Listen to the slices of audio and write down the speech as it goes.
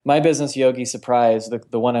my business, Yogi Surprise,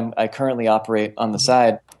 the one I currently operate on the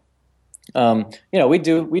side, we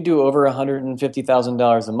do over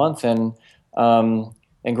 $150,000 a month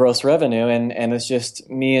in gross revenue, and it's just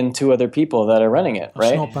me and two other people that are running it,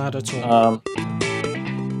 That's right? not bad at all.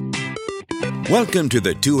 Welcome to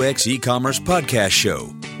the 2X E-Commerce Podcast Show,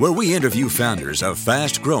 where we interview founders of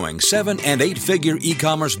fast-growing 7- and 8-figure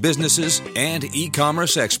e-commerce businesses and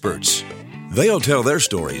e-commerce experts. They'll tell their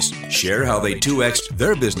stories, share how they 2X'd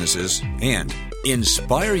their businesses, and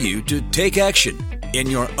inspire you to take action in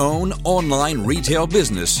your own online retail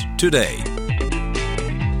business today.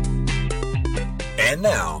 And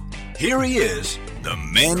now, here he is, the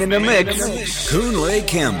man in the mix, Kunle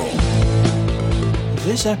Campbell.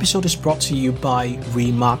 This episode is brought to you by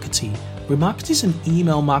Remarkety. Remarkety is an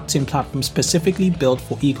email marketing platform specifically built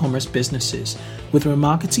for e-commerce businesses. With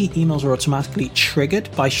Remarkety, emails are automatically triggered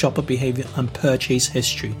by shopper behavior and purchase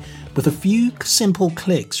history. With a few simple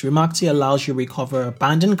clicks, Remarkety allows you to recover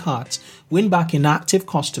abandoned carts, win back inactive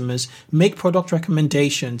customers, make product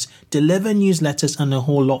recommendations, deliver newsletters, and a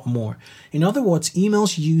whole lot more. In other words,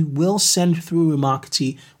 emails you will send through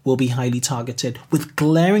Remarkety will be highly targeted, with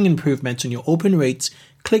glaring improvements on your open rates,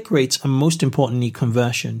 click rates, and most importantly,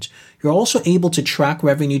 conversions. You're also able to track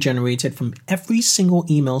revenue generated from every single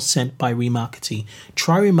email sent by Remarkety.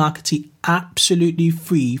 Try Remarkety absolutely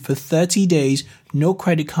free for 30 days, no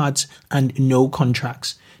credit cards, and no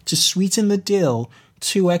contracts. To sweeten the deal,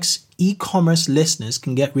 2X e-commerce listeners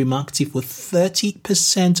can get Remarkety for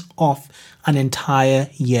 30% off an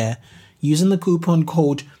entire year using the coupon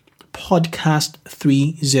code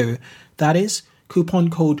podcast30. That is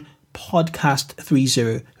coupon code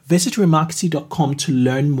podcast30. Visit remarkety.com to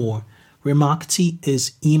learn more. Remarkety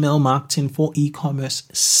is email marketing for e-commerce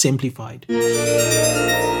simplified.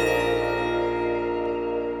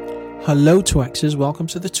 Hello 2Xers, welcome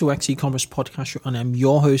to the 2X e-commerce podcast show, and I'm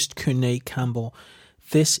your host Kunle Campbell.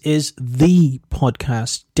 This is the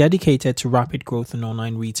podcast dedicated to rapid growth in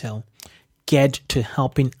online retail, geared to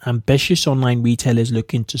helping ambitious online retailers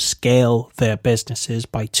looking to scale their businesses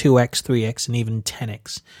by 2X, 3X, and even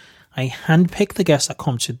 10X. I handpick the guests that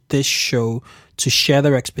come to this show to share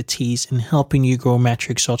their expertise in helping you grow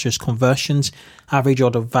metrics such as conversions, average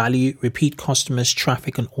order value, repeat customers,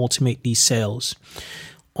 traffic, and ultimately sales.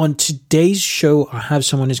 On today's show, I have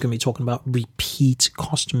someone who's going to be talking about repeat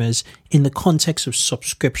customers in the context of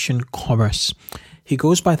subscription commerce. He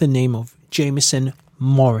goes by the name of Jameson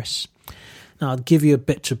Morris. Now, I'll give you a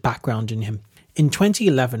bit of background in him. In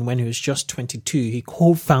 2011, when he was just 22, he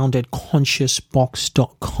co-founded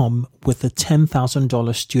ConsciousBox.com with a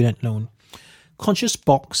 $10,000 student loan.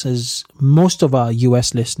 ConsciousBox, as most of our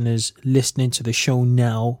US listeners listening to the show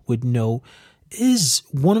now would know, is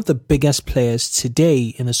one of the biggest players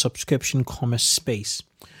today in the subscription commerce space.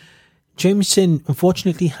 Jameson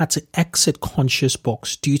unfortunately had to exit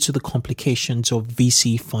ConsciousBox due to the complications of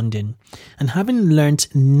VC funding. And having learned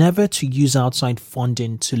never to use outside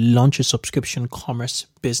funding to launch a subscription commerce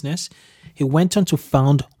business, he went on to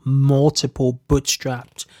found multiple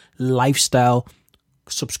bootstrapped lifestyle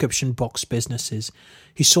subscription box businesses.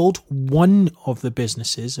 He sold one of the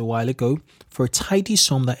businesses a while ago for a tidy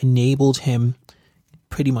sum that enabled him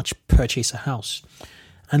pretty much purchase a house.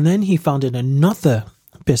 And then he founded another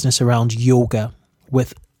business around yoga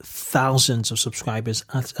with thousands of subscribers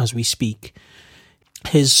as we speak.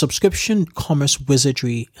 His subscription commerce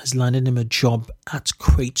wizardry has landed him a job at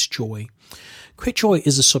Cratejoy. Cratejoy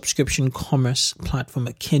is a subscription commerce platform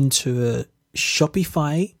akin to a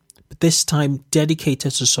Shopify, but this time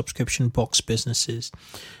dedicated to subscription box businesses.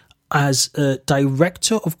 As a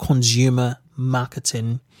director of consumer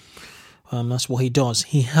marketing, that's what he does.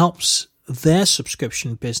 He helps their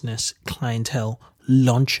subscription business clientele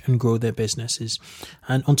launch and grow their businesses.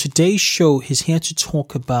 And on today's show, he's here to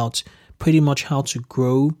talk about pretty much how to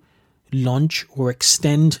grow, launch, or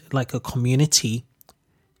extend like a community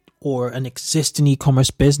or an existing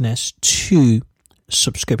e-commerce business to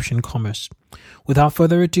subscription commerce. Without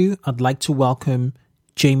further ado, I'd like to welcome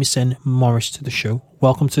Jameson Morris to the show.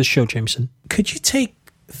 Welcome to the show, Jameson. Could you take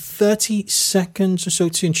 30 seconds or so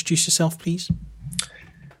to introduce yourself, please?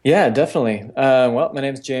 Yeah, definitely. Well, my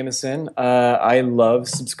name's Jameson. I love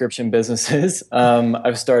subscription businesses.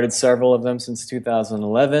 I've started several of them since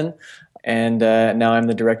 2011, and now I'm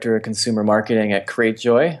the director of consumer marketing at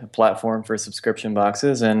Cratejoy, a platform for subscription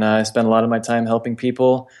boxes, and I spend a lot of my time helping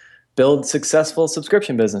people build successful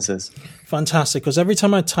subscription businesses. Fantastic, because every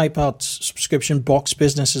time I type out subscription box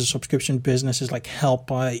businesses, subscription businesses like help,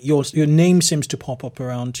 your name seems to pop up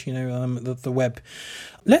around the web.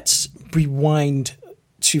 Let's rewind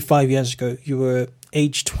to 5 years ago. You were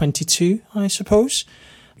age 22, I suppose.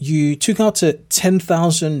 you took out a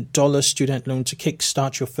 $10,000 student loan to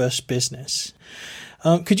kickstart your first business.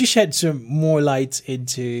 Could you shed some more light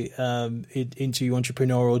into your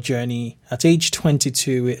entrepreneurial journey at age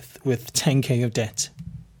 22 with 10K of debt?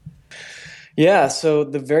 Yeah, so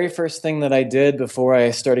the very first thing that I did before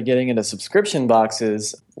I started getting into subscription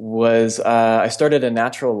boxes was I started a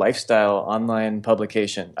natural lifestyle online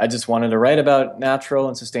publication. I just wanted to write about natural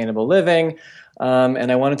and sustainable living,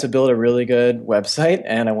 and I wanted to build a really good website,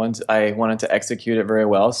 and I wanted to execute it very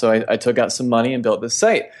well. So I took out some money and built this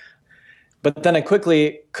site. But then I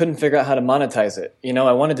quickly couldn't figure out how to monetize it.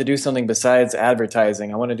 I wanted to do something besides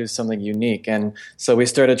advertising. I wanted to do something unique. And so we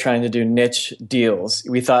started trying to do niche deals.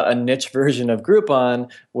 We thought a niche version of Groupon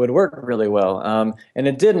would work really well. And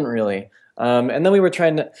it didn't really. And then we were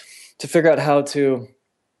trying to figure out how to,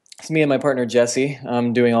 it's me and my partner Jesse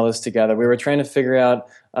doing all this together. We were trying to figure out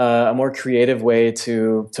a more creative way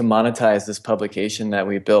to monetize this publication that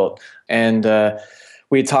we built. And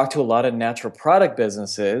we talked to a lot of natural product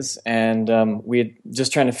businesses, and we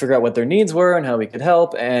just trying to figure out what their needs were and how we could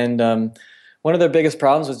help. And one of their biggest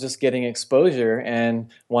problems was just getting exposure and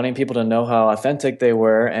wanting people to know how authentic they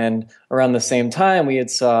were. And around the same time, we had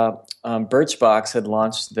saw Birchbox had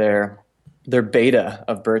launched their beta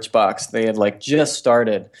of Birchbox. They had just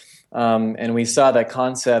started, and we saw that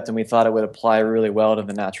concept, and we thought it would apply really well to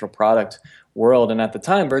the natural product world. And at the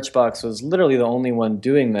time, Birchbox was literally the only one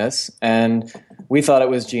doing this, and we thought it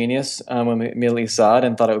was genius when we immediately saw it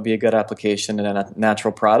and thought it would be a good application in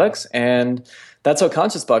natural products. And that's how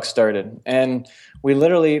ConsciousBox started. And we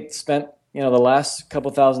literally spent the last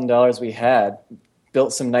couple $1,000s we had,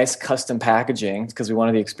 built some nice custom packaging because we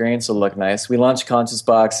wanted the experience to look nice. We launched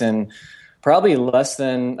ConsciousBox in probably less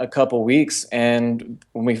than a couple weeks, and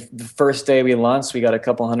the first day we launched, we got a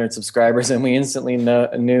couple hundred subscribers, and we instantly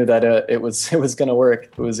knew that it was going to work.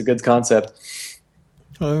 It was a good concept.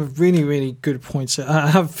 Really, really good points. I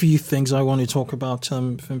have a few things I want to talk about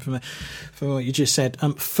from what you just said.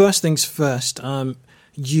 First things first,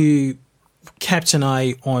 you kept an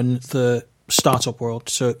eye on the startup world.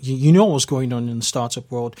 So you know what was going on in the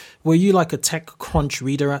startup world. Were you like a TechCrunch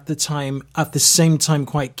reader at the time, at the same time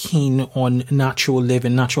quite keen on natural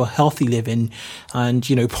living, natural healthy living, and,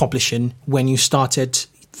 publishing when you started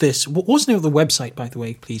this? What was the name of the website, by the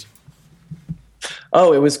way, please?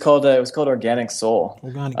 Oh, it was called Organic Soul.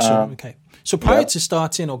 Organic Soul. Okay. So prior to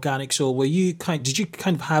starting Organic Soul, did you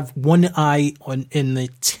kind of have one eye in the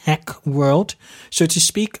tech world, so to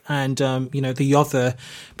speak, and the other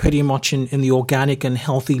pretty much in the organic and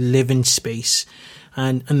healthy living space,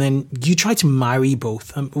 and then you tried to marry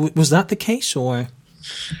both? Was that the case, or?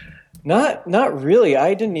 Not really.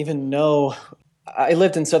 I didn't even know. I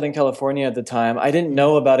lived in Southern California at the time. I didn't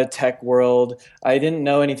know about a tech world. I didn't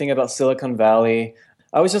know anything about Silicon Valley.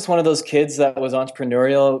 I was just one of those kids that was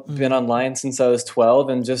entrepreneurial, been online since I was 12,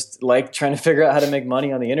 and just trying to figure out how to make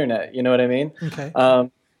money on the internet. You know what I mean? Okay.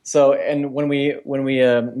 So, and when we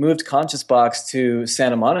moved ConsciousBox to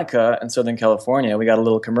Santa Monica in Southern California, we got a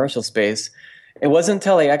little commercial space. It wasn't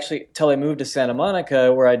until I moved to Santa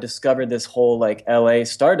Monica where I discovered this whole LA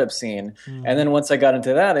startup scene. And then once I got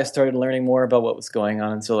into that, I started learning more about what was going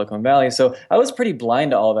on in Silicon Valley. So I was pretty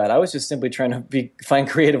blind to all that. I was just simply trying to find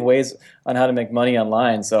creative ways on how to make money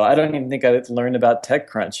online. So I don't even think I learned about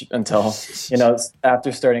TechCrunch until,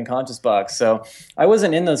 after starting ConsciousBox. So I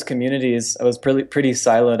wasn't in those communities. I was pretty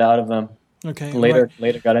siloed out of them. Okay. Later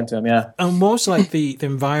got into them, yeah. And most the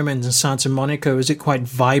environment in Santa Monica, is it quite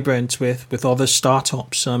vibrant with other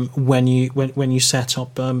startups when you set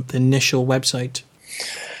up the initial website?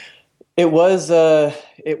 It was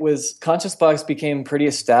ConsciousBox became pretty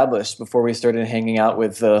established before we started hanging out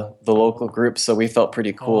with the local groups, so we felt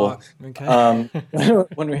pretty cool. Oh, okay.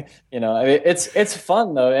 When we, it's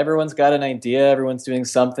fun though. Everyone's got an idea. Everyone's doing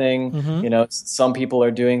something. Mm-hmm. Some people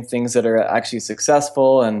are doing things that are actually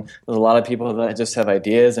successful, and there's a lot of people that just have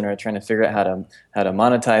ideas and are trying to figure out how to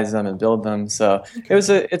monetize them and build them. So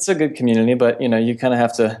it's a good community, but you kind of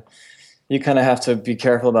have to be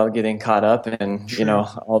careful about getting caught up in,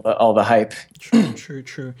 all the hype.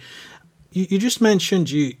 True. You just mentioned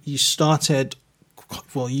you started,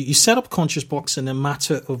 you set up ConsciousBox in a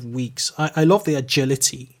matter of weeks. I love the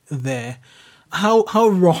agility there. How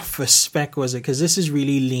rough a spec was it? Because this is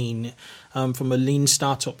really lean, from a lean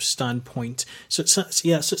startup standpoint.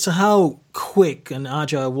 So how quick and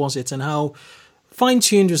agile was it, and how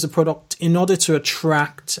fine-tuned was the product in order to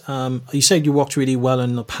attract, you said you worked really well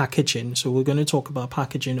on the packaging, so we're going to talk about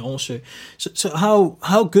packaging also. So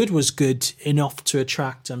how good was good enough to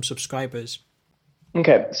attract subscribers?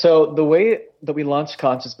 Okay, so the way that we launched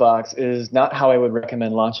Conscious Box is not how I would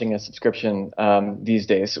recommend launching a subscription these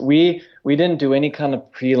days. We didn't do any kind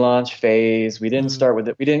of pre-launch phase. We didn't start with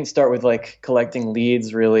it. We didn't start with like collecting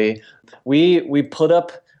leads really. We put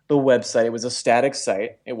up the website. It was a static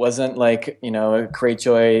site. It wasn't like, a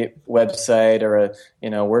CreateJoy website or a,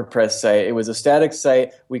 WordPress site. It was a static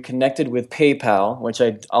site. We connected with PayPal, which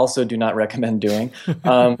I also do not recommend doing.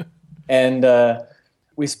 And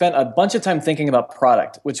we spent a bunch of time thinking about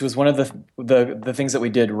product, which was one of the things that we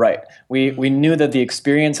did right. We knew that the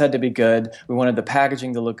experience had to be good. We wanted the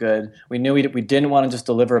packaging to look good. We knew we didn't want to just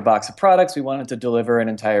deliver a box of products. We wanted to deliver an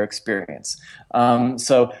entire experience.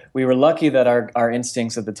 So we were lucky that our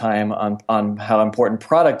instincts at the time on how important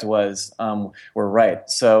product was were right.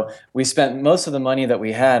 So we spent most of the money that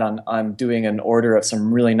we had on doing an order of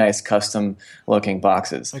some really nice custom looking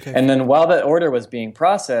boxes. Okay. And then while that order was being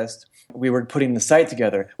processed, we were putting the site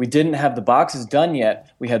together. We didn't have the boxes done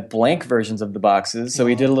yet. We had blank versions of the boxes. So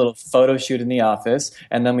we did a little photo shoot in the office,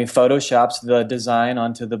 and then we photoshopped the design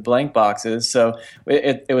onto the blank boxes. So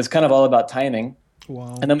it was kind of all about timing.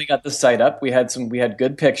 Wow. And then we got the site up. We had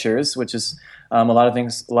good pictures, which is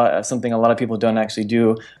something a lot of people don't actually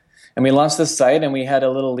do. And we launched the site, and we had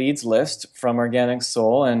a little leads list from Organic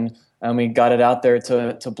Soul, and we got it out there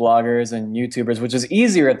to bloggers and YouTubers, which was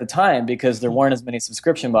easier at the time because there weren't as many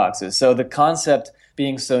subscription boxes. So the concept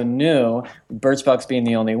being so new, Birchbox being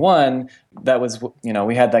the only one, that was,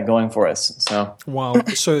 we had that going for us. So wow.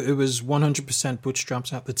 So it was 100%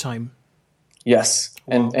 bootstraps at the time. Yes.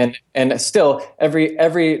 Wow. And still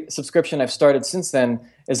every subscription I've started since then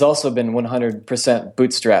has also been 100%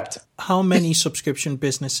 bootstrapped. How many subscription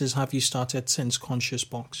businesses have you started since Conscious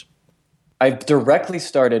Box? I've directly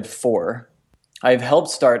started 4. I've helped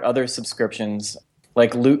start other subscriptions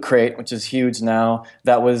like Loot Crate, which is huge now.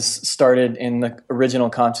 That was started in the original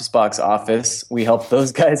Conscious Box office. We helped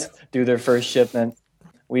those guys do their first shipment.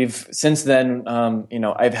 We've since then,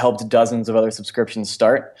 I've helped dozens of other subscriptions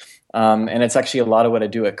start. And it's actually a lot of what I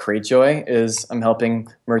do at CreateJoy is I'm helping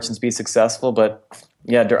merchants be successful. But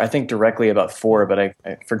yeah, I think directly about 4, but I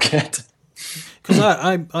forget. Because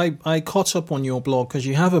I caught up on your blog because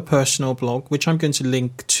you have a personal blog, which I'm going to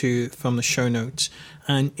link to from the show notes.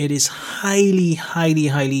 And it is highly, highly,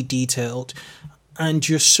 highly detailed. And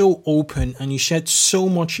you're so open and you shed so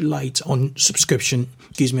much light on subscription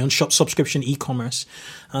e-commerce.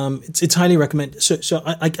 It's highly recommended. So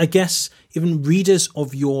I guess even readers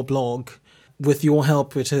of your blog, with your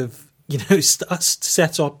help, would have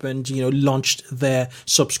set up and, launched their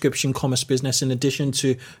subscription commerce business in addition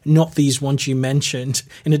to these ones you mentioned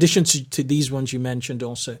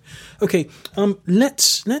also. Okay.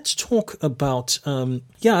 Let's talk about,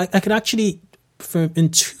 I could actually, in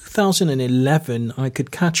 2011, I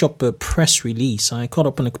could catch up a press release. I caught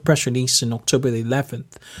up on a press release in October the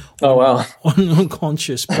 11th. Oh, wow. On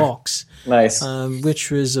Conscious Box. Nice.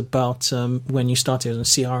 Which was about when you started on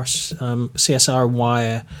CSR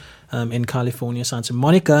Wire, in California, Santa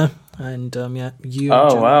Monica, and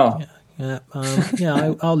wow.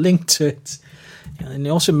 I'll link to it. And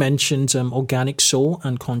you also mentioned Organic Soul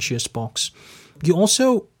and Conscious Box. You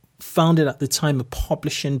also founded at the time a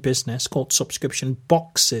publishing business called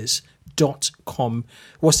subscriptionboxes.com.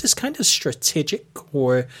 Was this kind of strategic,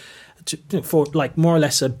 or for like more or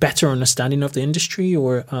less a better understanding of the industry,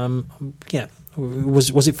 or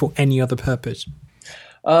was it for any other purpose?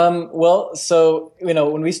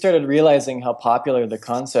 When we started realizing how popular the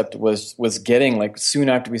concept was getting, like soon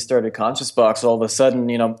after we started Conscious Box, all of a sudden,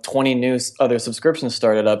 20 new other subscriptions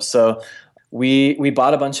started up. So we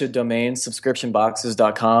bought a bunch of domains,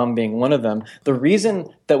 subscriptionboxes.com being one of them. The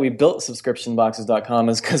reason that we built subscriptionboxes.com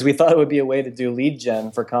is because we thought it would be a way to do lead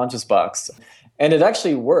gen for Conscious Box. And it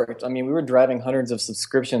actually worked. I mean, we were driving hundreds of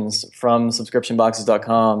subscriptions from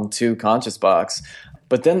subscriptionboxes.com to Conscious Box.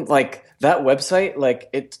 But then, that website,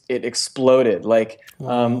 it exploded.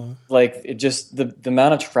 Wow. It just the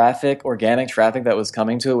amount of traffic, organic traffic that was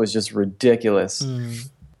coming to it was just ridiculous.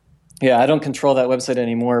 Yeah, I don't control that website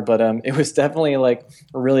anymore, but it was definitely a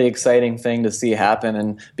really exciting thing to see happen.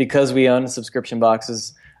 And because we owned subscription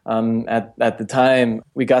boxes at the time,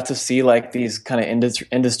 we got to see these kind of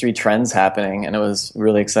industry trends happening, and it was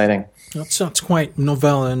really exciting. That's quite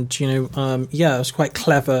novel, and it was quite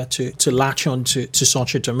clever to latch on to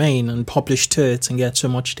such a domain and publish to it and get so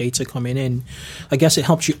much data coming in. I guess it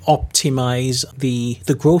helps you optimize the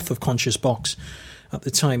growth of Conscious Box at the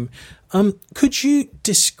time. Could you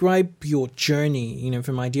describe your journey,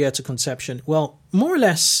 from idea to conception? Well, more or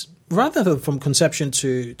less, rather than from conception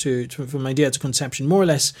from idea to conception, more or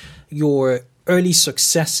less your early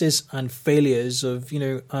successes and failures of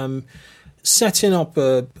setting up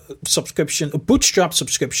a bootstrap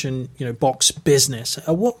subscription, box business,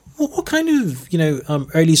 what kind of,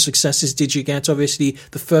 early successes did you get? Obviously,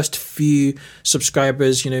 the first few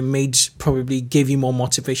subscribers, probably gave you more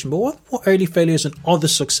motivation, but what early failures and other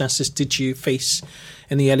successes did you face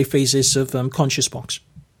in the early phases of ConsciousBox?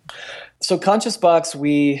 So ConsciousBox,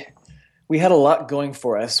 we had a lot going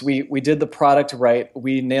for us. We did the product right.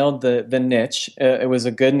 We nailed the niche. It was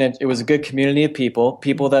a good niche. It was a good community of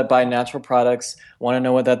people that buy natural products, want to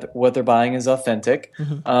know what they're buying is authentic.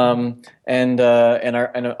 Mm-hmm. And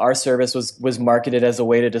our service was marketed as a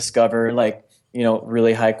way to discover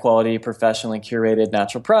really high quality, professionally curated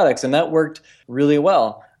natural products, and that worked really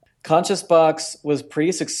well. ConsciousBox was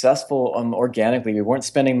pretty successful organically. We weren't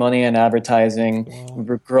spending money on advertising. Wow. We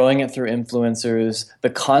were growing it through influencers.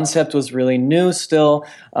 The concept was really new still.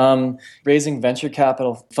 Raising venture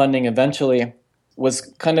capital funding eventually was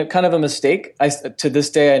kind of a mistake. To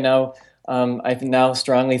this day, I now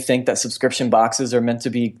strongly think that subscription boxes are meant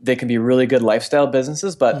to be, they can be really good lifestyle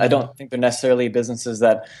businesses, but I don't think they're necessarily businesses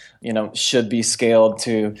that, should be scaled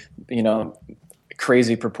to,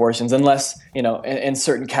 crazy proportions, unless in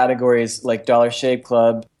certain categories like Dollar Shave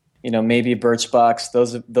Club, maybe Birchbox.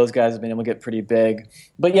 Those guys have been able to get pretty big.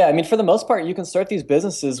 But yeah, I mean, for the most part, you can start these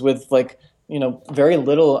businesses with very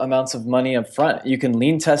little amounts of money up front. You can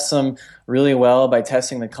lean test them really well by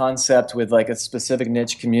testing the concept with a specific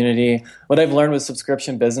niche community. What I've learned with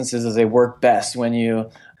subscription businesses is they work best when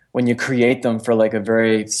you create them for a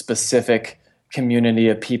very specific community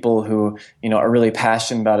of people who are really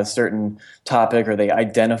passionate about a certain topic, or they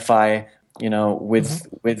identify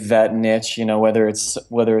with that niche, whether it's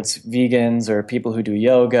vegans or people who do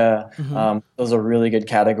yoga. Those are really good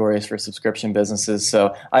categories for subscription businesses.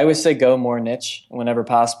 So I always say go more niche whenever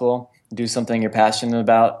possible. Do something you're passionate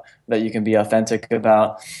about that you can be authentic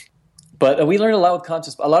about. But we learned a lot with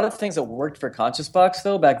ConsciousBox. A lot of things that worked for ConsciousBox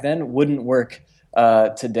though back then wouldn't work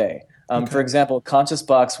today. For example,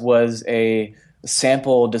 ConsciousBox was a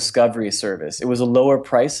sample discovery service. It was a lower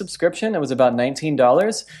price subscription. It was about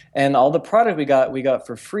 $19, and all the product we got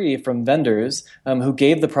for free from vendors who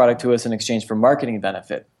gave the product to us in exchange for marketing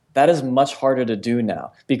benefit. That is much harder to do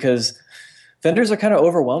now because vendors are kind of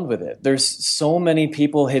overwhelmed with it. There's so many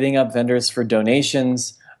people hitting up vendors for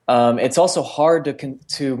donations. It's also hard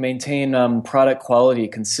to maintain product quality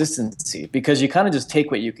consistency because you kind of just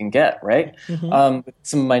take what you can get, right?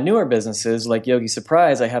 Some of my newer businesses like Yogi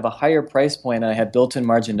Surprise, I have a higher price point and I have built-in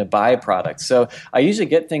margin to buy products. So I usually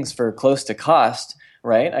get things for close to cost,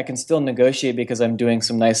 right? I can still negotiate because I'm doing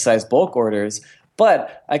some nice size bulk orders,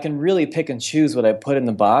 but I can really pick and choose what I put in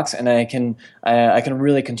the box, and I can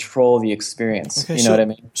really control the experience. Okay, what I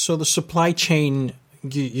mean? So the supply chain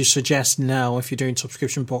you suggest now, if you're doing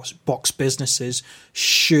subscription box businesses,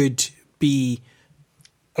 should be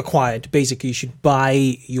acquired. Basically, you should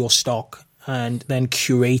buy your stock and then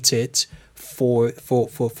curate it for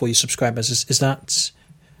your subscribers. Is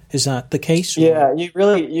that the case? Yeah, you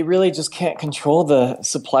really just can't control the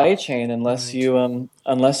supply chain unless you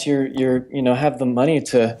have the money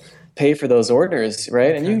to pay for those orders,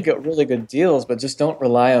 right? Okay. And you can get really good deals, but just don't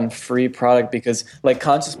rely on free product because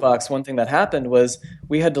ConsciousBox, one thing that happened was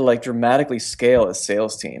we had to dramatically scale a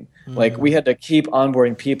sales team. We had to keep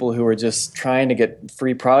onboarding people who were just trying to get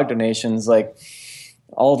free product donations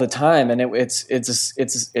all the time, and it's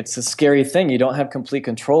a scary thing. You don't have complete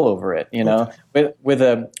control over it, Okay.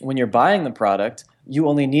 When you're buying the product, you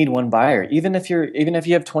only need one buyer. Even if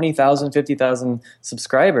you have 20,000, 50,000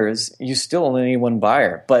 subscribers, you still only need one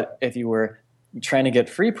buyer. But if you were trying to get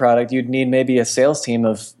free product, you'd need maybe a sales team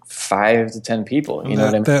of 5 to 10 people. You know what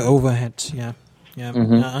I mean? Their overheads, yeah.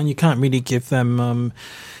 And you can't really give them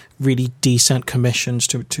really decent commissions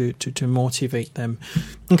to motivate them.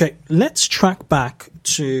 Okay, let's track back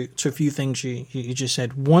to a few things you just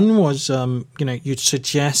said. One was you'd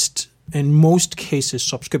suggest in most cases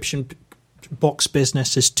subscription box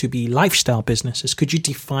businesses to be lifestyle businesses. Could you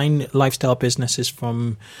define lifestyle businesses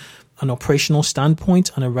from an operational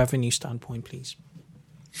standpoint and a revenue standpoint, please?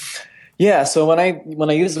 Yeah. So when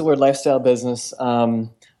I use the word lifestyle business,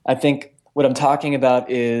 I think what I'm talking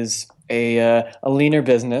about is a leaner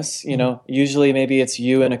business. Usually maybe it's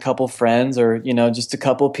you and a couple friends, or just a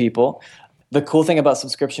couple people. The cool thing about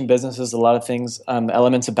subscription businesses, a lot of things,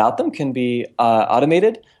 elements about them can be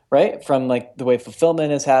automated. Right, from the way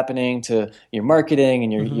fulfillment is happening to your marketing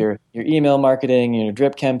and your email marketing, your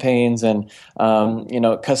drip campaigns, and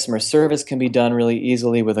customer service can be done really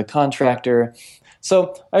easily with a contractor.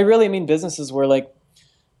 So I really mean businesses where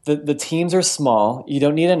the teams are small. You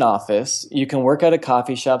don't need an office. You can work out of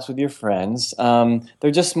coffee shops with your friends.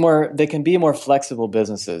 They're just they can be more flexible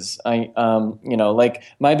businesses. Like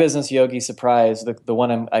my business, Yogi Surprise, the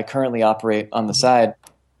one I currently operate on the side.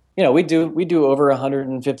 We do over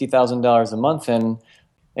 $150,000 a month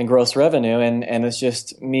in gross revenue, and it's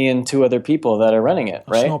just me and two other people that are running it.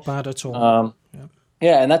 That's right? not bad at all.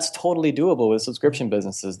 Yeah, and that's totally doable with subscription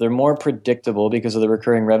businesses. They're more predictable because of the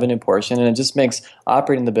recurring revenue portion, and it just makes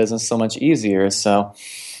operating the business so much easier. So,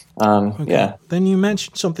 yeah. Then you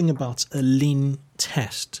mentioned something about a lean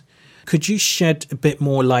test. Could you shed a bit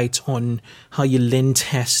more light on how you lean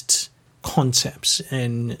test concepts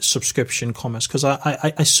in subscription commerce? Because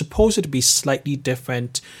I suppose it'd be slightly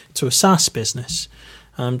different to a SaaS business,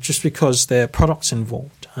 just because there are products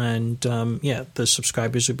involved, and the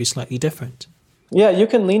subscribers would be slightly different. Yeah, you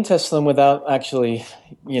can lean test them without actually,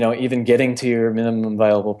 even getting to your minimum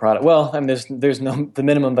viable product. Well, I mean, the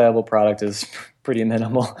minimum viable product is pretty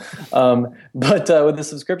minimal. But with the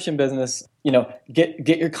subscription business, get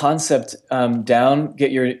your concept down,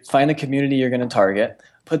 find a community you're going to target,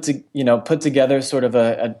 put together sort of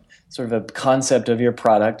a concept of your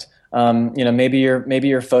product. Maybe you're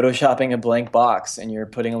photoshopping a blank box and you're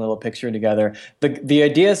putting a little picture together. The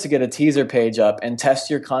idea is to get a teaser page up and test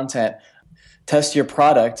your content. Test your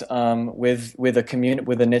product with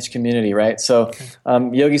a niche community, right? So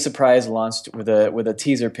Yogi Surprise launched with a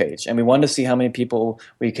teaser page, and we wanted to see how many people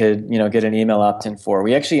we could get an email opt-in for.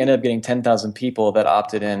 We actually ended up getting 10,000 people that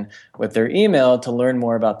opted in with their email to learn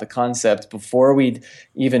more about the concept before we'd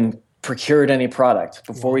even procured any product,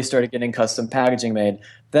 before we started getting custom packaging made.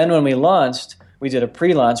 Then when we launched, we did a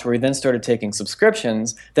pre-launch where we then started taking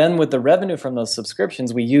subscriptions. Then with the revenue from those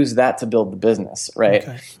subscriptions, we used that to build the business, right?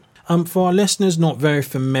 Okay. For our listeners not very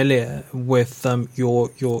familiar with your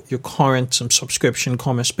current subscription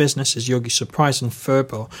commerce businesses, Yogi Surprise and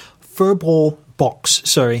Furball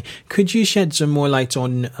Box, could you shed some more light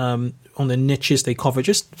on the niches they cover?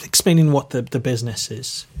 Just explaining what the business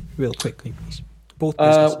is, real quickly, please. Both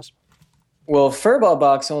businesses. Well, Furball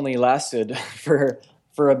Box only lasted for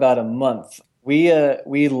about a month. We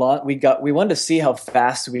wanted to see how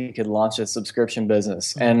fast we could launch a subscription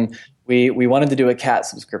business, and we wanted to do a cat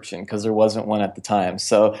subscription because there wasn't one at the time.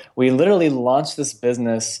 So we literally launched this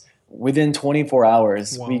business within 24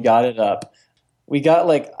 hours. Wow. We got it up. We got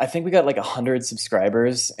I think we got 100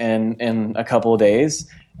 subscribers in a couple of days,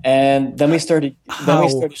 and then we started. How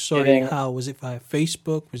was it via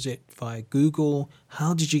Facebook? Was it via Google?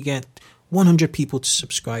 How did you get 100 people to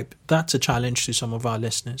subscribe? That's a challenge to some of our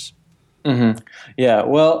listeners. Mm-hmm. Yeah,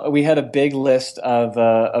 well, we had a big list of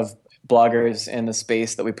bloggers in the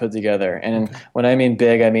space that we put together, and when I mean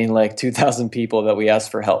big, I mean 2,000 people that we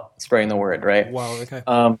asked for help spreading the word. Right? Wow. Okay.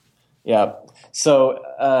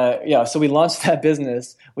 So we launched that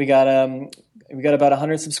business. We got about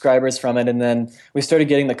 100 subscribers from it, and then we started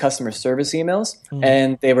getting the customer service emails,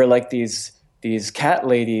 and they were these cat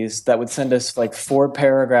ladies that would send us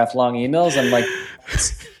 4-paragraph long emails on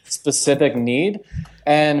specific need.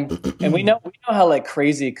 And we know how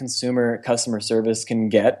crazy customer service can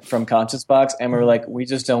get from ConsciousBox, and we're we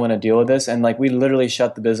just don't want to deal with this, and we literally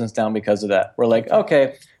shut the business down because of that. We're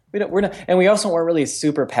okay, we're not, and we also weren't really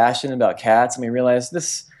super passionate about cats, and we realized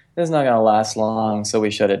this is not going to last long, so we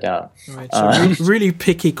shut it down. Right. So really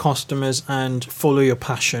picky customers and follow your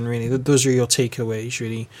passion. Really, those are your takeaways.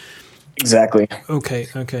 Really. Exactly. Okay.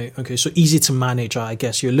 So easy to manage, I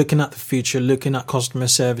guess. You're looking at the future, looking at customer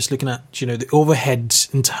service, looking at the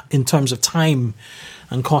overheads in terms of time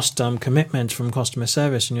and cost commitment from customer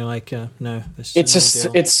service, and you're no.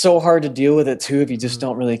 It's so hard to deal with it too if you just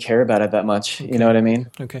don't really care about it that much. Okay. You know what I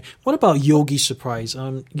mean? Okay. What about Yogi Surprise?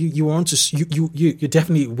 You were onto you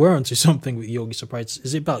definitely were onto something with Yogi Surprise.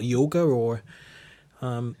 Is it about yoga or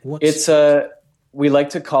what? It's we like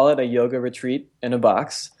to call it a yoga retreat in a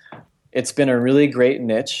box. It's been a really great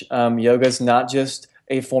niche. Yoga is not just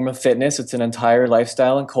a form of fitness; it's an entire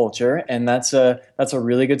lifestyle and culture, and that's a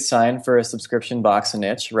really good sign for a subscription box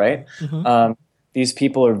niche, right? Mm-hmm. These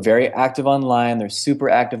people are very active online; they're super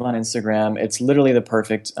active on Instagram. It's literally the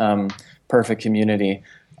perfect community.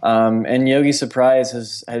 And Yogi Surprise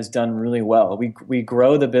has done really well. We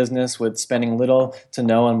grow the business with spending little to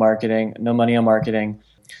no money on marketing.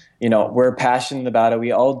 We're passionate about it.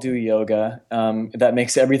 We all do yoga. That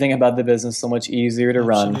makes everything about the business so much easier to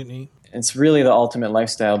run. It's really the ultimate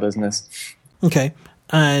lifestyle business. Okay.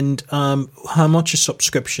 And how much are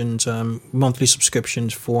subscriptions, monthly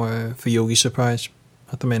subscriptions for Yogi Surprise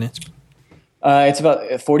at the minute? It's about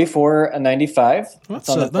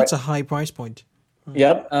 $44.95. That's a high price point.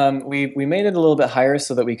 Yep. We made it a little bit higher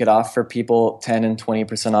so that we could offer people 10 and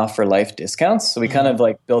 20% off for life discounts. So we kind of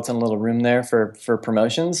like built in a little room there for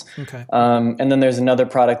promotions. Okay. And then there's another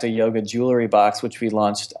product, a yoga jewelry box, which we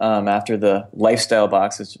launched after the lifestyle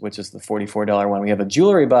box, which is the $44 one. We have a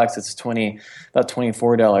jewelry box that's about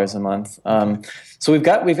 $24 a month. So we've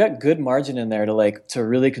got good margin in there to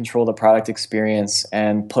really control the product experience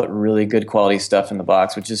and put really good quality stuff in the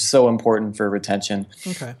box, which is so important for retention.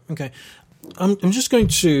 Okay. I'm just going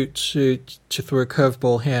to throw a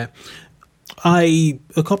curveball here.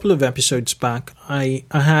 A couple of episodes back, I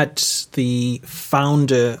had the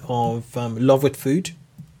founder of Love with Food,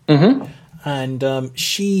 and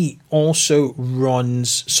she also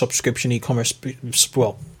runs subscription e-commerce.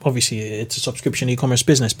 Well, obviously it's a subscription e-commerce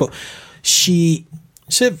business, but she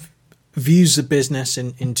sort of views the business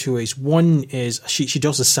in two ways. One is she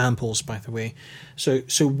does the samples, by the way. So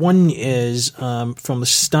one is from the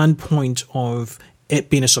standpoint of it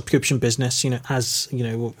being a subscription business, as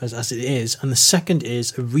it is, and the second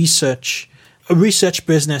is a research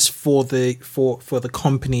business for the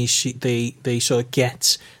company. They sort of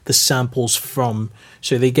get the samples from,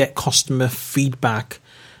 so they get customer feedback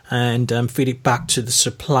and feed it back to the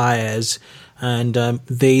suppliers. And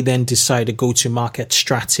they then decide a go-to-market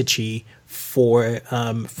strategy for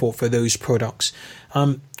those products.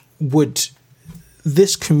 Would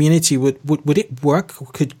this community would it work?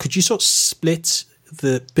 Could you sort of split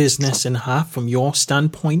the business in half from your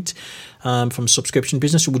standpoint, from subscription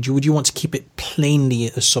business, or would you want to keep it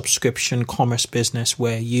plainly a subscription commerce business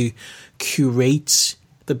where you curate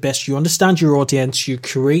the best, you understand your audience, you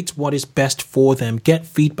curate what is best for them, get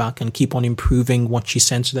feedback, and keep on improving what you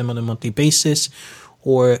send to them on a monthly basis?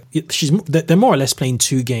 Or they're more or less playing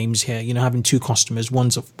two games here, having two customers. One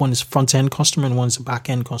is a front end customer and one's a back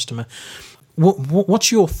end customer.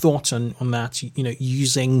 What's your thoughts on that?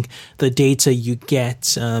 Using the data you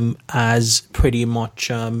get as pretty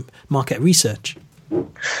much market research.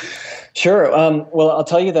 Sure. Well, I'll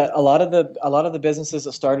tell you that a lot of the businesses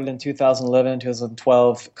that started in 2011,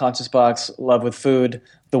 2012, ConsciousBox, Love with Food,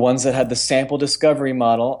 the ones that had the sample discovery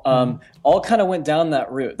model, all kind of went down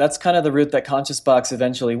that route. That's kind of the route that ConsciousBox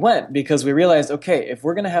eventually went, because we realized, okay, if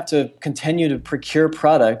we're going to have to continue to procure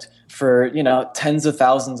product for tens of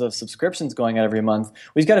thousands of subscriptions going out every month,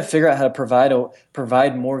 we've got to figure out how to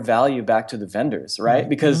provide more value back to the vendors, right?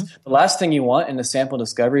 Because the last thing you want in a sample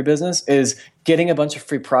discovery business is getting a bunch of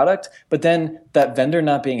free product, but then that vendor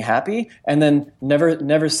not being happy and then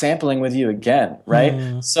never sampling with you again,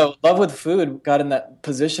 right? So Love with Food got in that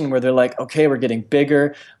position where they're like, okay, we're getting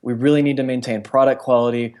bigger. We really need to maintain product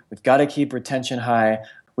quality. We've got to keep retention high.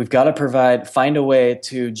 We've got to find a way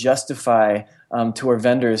to justify to our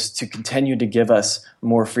vendors to continue to give us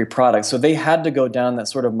more free products. So they had to go down that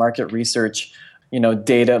sort of market research,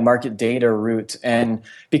 market data route. And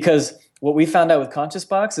because what we found out with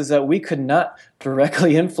ConsciousBox is that we could not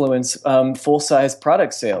directly influence full-size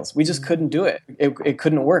product sales. We just couldn't do it. It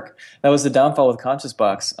couldn't work. That was the downfall with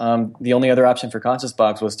ConsciousBox. The only other option for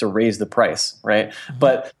ConsciousBox was to raise the price, right?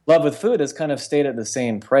 But Love with Food has kind of stayed at the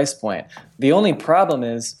same price point. The only problem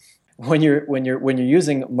is when you're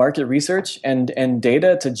using market research and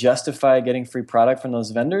data to justify getting free product from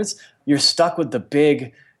those vendors, you're stuck with the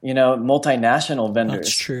big multinational vendors.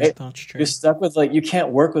 That's true. Right? That's true. You're stuck with you can't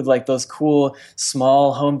work with those cool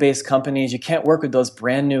small home-based companies. You can't work with those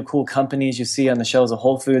brand new cool companies you see on the shelves of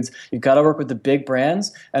Whole Foods. You've got to work with the big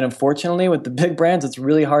brands. And unfortunately, with the big brands, it's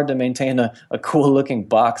really hard to maintain a cool-looking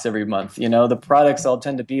box every month. The products all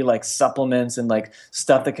tend to be like supplements and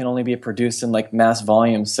stuff that can only be produced in mass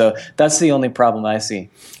volumes. So that's the only problem I see.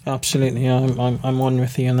 Absolutely. Yeah, I'm on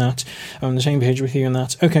with you on that. I'm on the same page with you on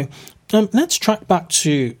that. Okay. Let's track back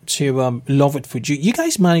to Love with Food. You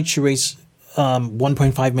guys managed to raise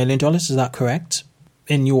 $1.5 million. Is that correct?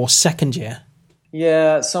 In your second year?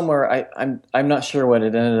 Yeah, somewhere. I'm not sure what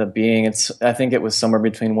it ended up being. I think it was somewhere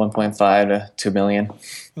between 1.5 to 2 million.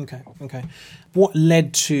 Okay. What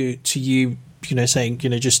led to you saying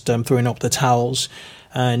just throwing up the towels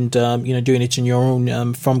and doing it on your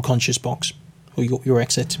own from ConsciousBox, or your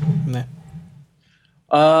exit from there?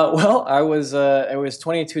 Well, I was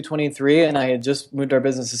 22, 23, and I had just moved our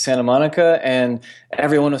business to Santa Monica, and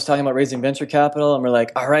everyone was talking about raising venture capital, and we're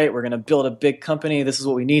like, all right, we're going to build a big company. This is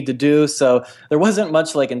what we need to do. So there wasn't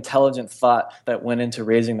much intelligent thought that went into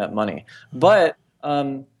raising that money. But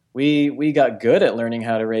we got good at learning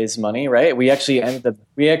how to raise money, right? We actually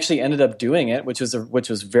ended up doing it, which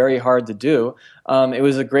was very hard to do. It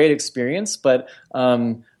was a great experience, but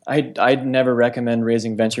I'd never recommend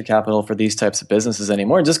raising venture capital for these types of businesses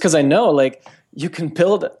anymore, just because I know like you can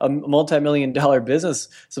build a multi-million-dollar business,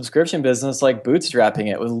 subscription business, like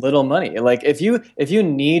bootstrapping it with little money. Like if you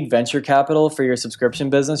need venture capital for your subscription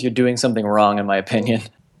business, you're doing something wrong, in my opinion.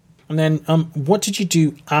 And then what did you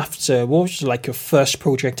do after? What was like your first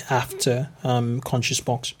project after Conscious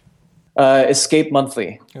Box? Escape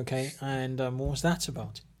Monthly. Okay, and what was that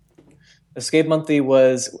about? Escape Monthly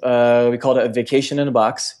was, we called it a vacation in a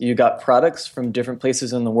box. You got products from different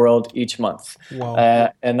places in the world each month.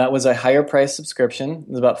 Wow. And that was a higher price subscription. It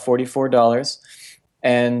was about $44.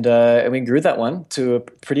 And we grew that one to a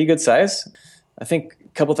pretty good size. I think a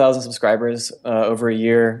couple thousand subscribers over a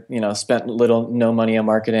year, spent no money on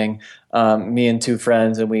marketing. Me and two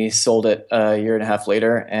friends, and we sold it a year and a half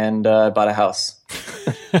later and bought a house.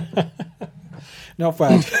 Not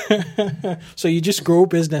bad. So you just grow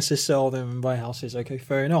businesses, sell them, and buy houses. Okay,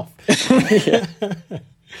 fair enough.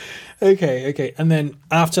 Okay. And then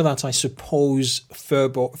after that, I suppose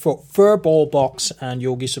Furball Box and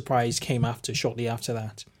Yogi Surprise came shortly after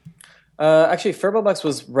that. Actually, Furball Box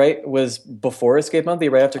was before Escape Monthly,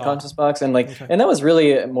 right after Conscious Box, and and that was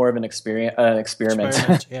really more of an experiment.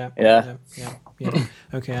 Yeah.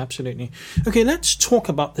 Okay, absolutely. Okay, let's talk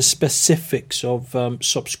about the specifics of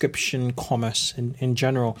subscription commerce in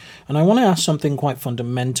general. And I want to ask something quite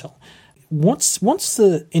fundamental. What's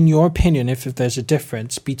the, in your opinion, if there's a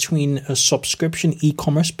difference between a subscription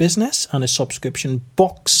e-commerce business and a subscription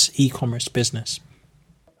box e-commerce business?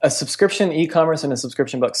 A subscription e-commerce and a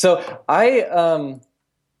subscription box. So I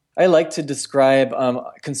like to describe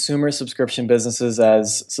consumer subscription businesses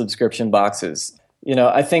as subscription boxes.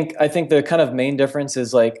 I think the kind of main difference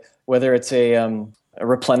is like whether it's a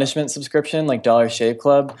replenishment subscription like Dollar Shave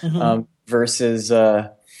Club versus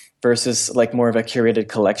like more of a curated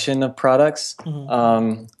collection of products.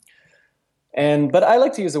 But I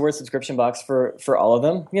like to use the word subscription box for all of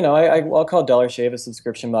them. I'll call Dollar Shave a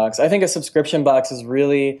subscription box. I think a subscription box is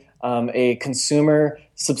really a consumer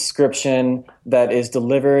subscription that is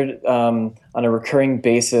delivered on a recurring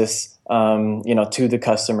basis, to the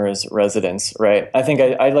customer's residence, right? I think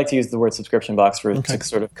I'd like to use the word subscription box to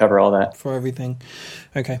sort of cover all that. For everything.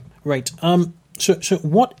 Okay, right. So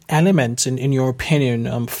what elements, in your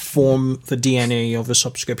opinion, form the DNA of a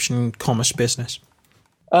subscription commerce business?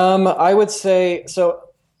 I would say, so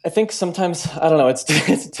I think sometimes, I don't know, it's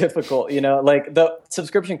difficult, like the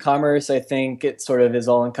subscription commerce, I think it sort of is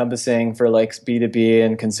all encompassing for like B2B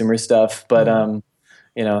and consumer stuff. But,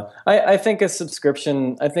 I think it's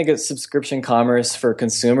subscription commerce for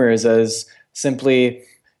consumers as simply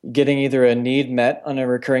getting either a need met on a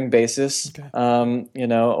recurring basis,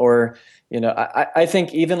 or I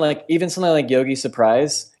think even something like Yogi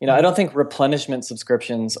Surprise, I don't think replenishment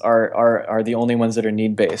subscriptions are the only ones that are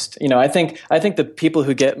need based. I think the people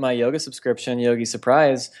who get my yoga subscription, Yogi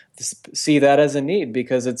Surprise, see that as a need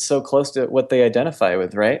because it's so close to what they identify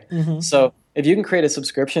with, right? So if you can create a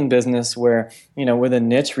subscription business where, with a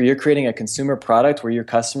niche where you're creating a consumer product where your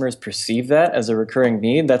customers perceive that as a recurring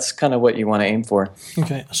need, that's kind of what you want to aim for.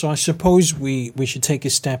 Okay, so I suppose we should take a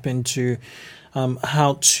step into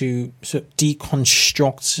how to sort of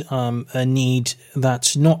deconstruct a need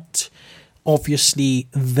that's not obviously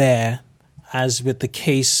there, as with the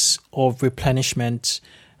case of replenishment,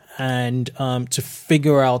 and to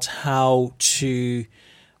figure out how to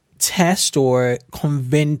test or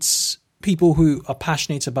convince people who are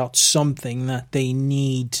passionate about something that they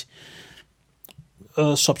need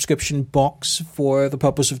a subscription box for the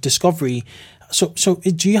purpose of discovery. So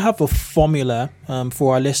do you have a formula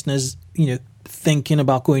for our listeners, thinking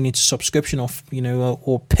about going into subscription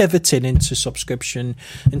or pivoting into subscription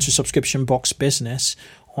box business,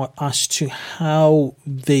 or as to how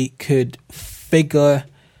they could figure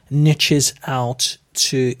niches out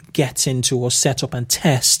to get into or set up and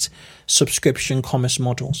test subscription commerce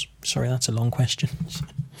models? Sorry, that's a long question.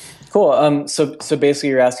 Cool. So basically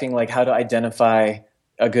you're asking like how to identify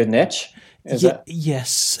a good niche?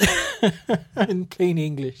 Yes. In plain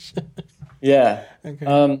English. Yeah.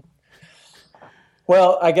 Okay.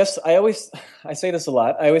 Well, I guess I say this a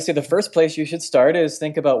lot. I always say the first place you should start is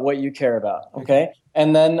think about what you care about. Okay.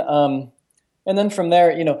 And then from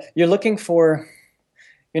there, you're not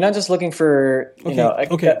just looking for,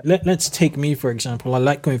 Let's take me, for example. I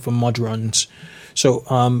like going for mud runs. So,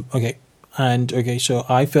 so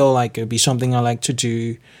I feel like it'd be something I like to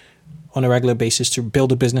do on a regular basis to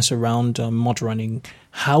build a business around mud running.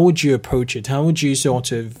 How would you approach it? How would you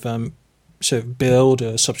sort of build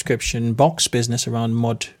a subscription box business around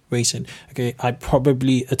mud racing? Okay, a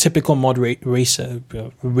typical mud racer,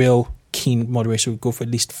 a real keen mud racer, would go for at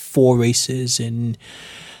least 4 races in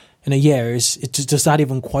in a year. Does that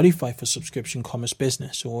even qualify for subscription commerce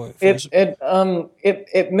business? Or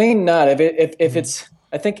it may not if it's.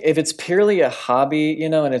 I think if it's purely a hobby,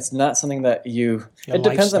 and it's not something that it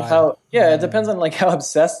depends on how, it depends on like how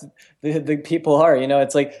obsessed the people are.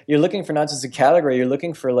 It's like you're looking for not just a category, you're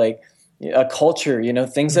looking for like a culture,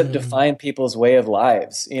 things that define people's way of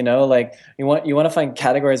lives. Like you want to find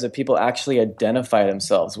categories that people actually identify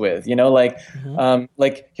themselves with. Like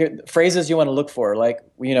here, phrases you want to look for, like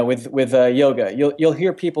with yoga, you'll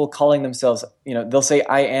hear people calling themselves, they'll say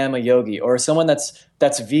I am a yogi, or someone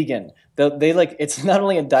that's vegan. They like, it's not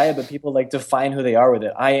only a diet, but people like define who they are with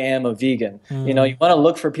it. I am a vegan. You want to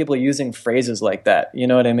look for people using phrases like that. You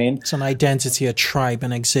know what I mean? It's an identity, a tribe,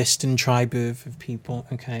 an existing tribe of people.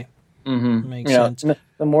 Okay. Makes sense.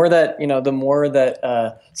 The more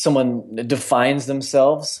that someone defines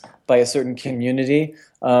themselves by a certain community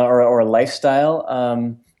or a lifestyle,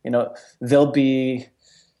 they'll be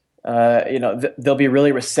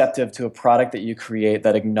really receptive to a product that you create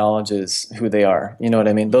that acknowledges who they are. You know what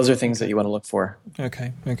I mean? Those are things that you want to look for.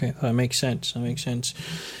 Okay, that makes sense.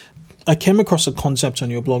 I came across a concept on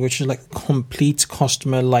your blog, which is like complete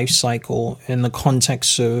customer life cycle in the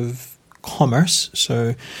context of commerce.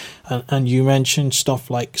 So, and you mentioned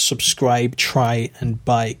stuff like subscribe, try, and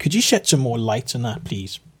buy. Could you shed some more light on that,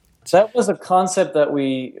 please? So that was a concept that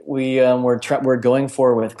we're going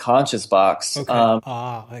for with ConsciousBox. Okay.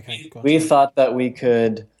 Okay.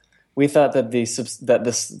 We thought that this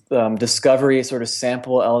discovery sort of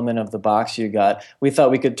sample element of the box you got, we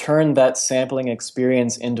thought we could turn that sampling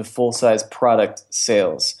experience into full-size product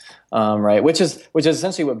sales, right? Which is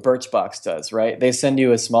essentially what Birchbox does, right? They send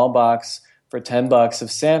you a small box for $10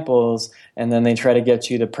 of samples, and then they try to get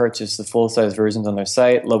you to purchase the full-size versions on their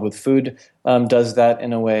site. Love with Food does that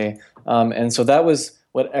in a way. And so that was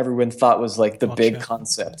what everyone thought was like the big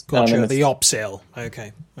concept. Gotcha, the upsell.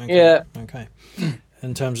 Okay. Yeah. Okay.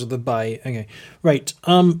 In terms of the buy. Okay. Right.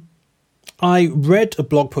 I read a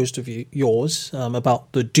blog post of yours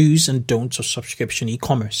about the do's and don'ts of subscription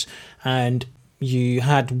e-commerce. And you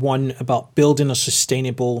had one about building a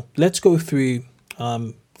sustainable, let's go through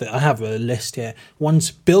I have a list here. One's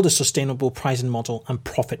build a sustainable pricing model and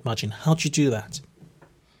profit margin. How do you do that?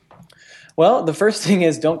 Well, the first thing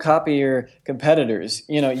is don't copy your competitors.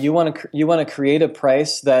 You want to create a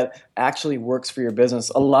price that actually works for your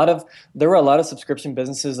business. There were a lot of subscription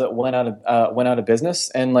businesses that went out of business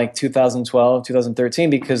in like 2012, 2013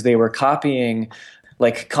 because they were copying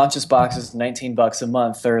like ConsciousBox's $19 a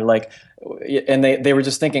month, or like, and they were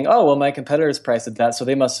just thinking, oh, well, my competitors priced at that, so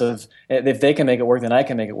they must have. If they can make it work, then I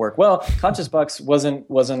can make it work. Well, ConsciousBox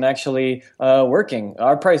wasn't actually working.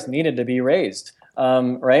 Our price needed to be raised,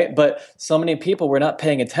 right? But so many people were not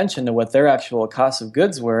paying attention to what their actual cost of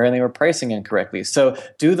goods were, and they were pricing incorrectly. So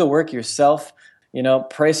do the work yourself.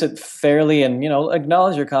 Price it fairly and,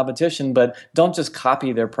 acknowledge your competition, but don't just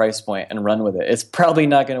copy their price point and run with it. It's probably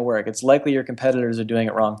not going to work. It's likely your competitors are doing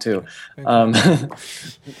it wrong too. Okay.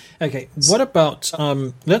 Okay. What about,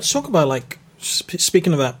 let's talk about like,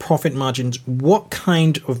 speaking of that, profit margins, what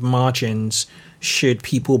kind of margins should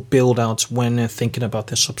people build out when they're thinking about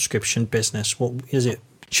their subscription business? What is it?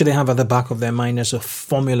 Should they have at the back of their mind as a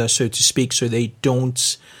formula, so to speak, so they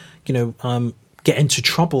don't, get into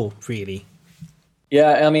trouble really?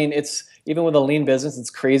 Yeah, I mean, it's even with a lean business, it's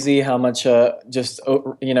crazy how much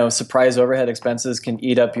surprise overhead expenses can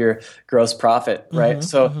eat up your gross profit, right?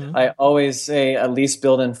 I always say at least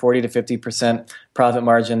build in 40 to 50% profit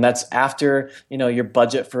margin. That's after your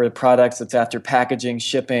budget for the products. It's after packaging,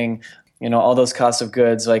 shipping, all those costs of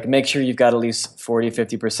goods. Like make sure you've got at least 40,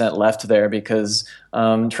 50% left there, because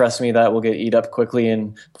trust me, that will get eat up quickly,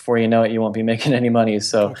 and before you know it, you won't be making any money.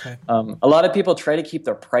 So a lot of people try to keep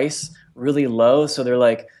their price really low. So they're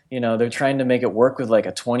like, they're trying to make it work with like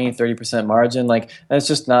a 20, 30% margin. Like that's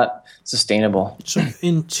just not sustainable. So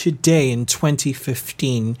in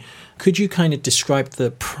 2015, could you kind of describe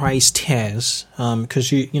the price tiers?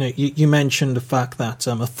 Because you mentioned the fact that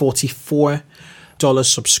a $44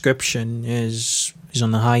 subscription is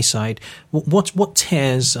on the high side. What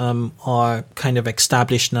tiers are kind of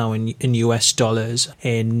established now in US dollars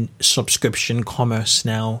in subscription commerce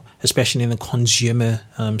now, especially in the consumer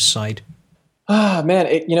side? Man,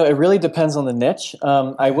 it really depends on the niche.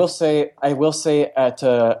 I will say at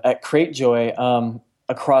CrateJoy,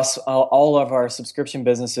 across all of our subscription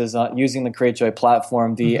businesses using the CrateJoy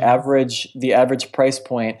platform, the average price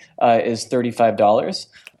point is $35.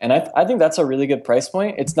 And I think that's a really good price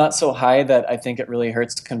point. It's not so high that I think it really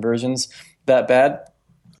hurts conversions that bad.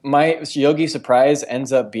 My Yogi Surprise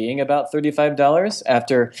ends up being about $35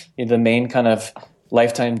 after the main kind of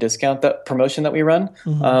lifetime discount promotion that we run.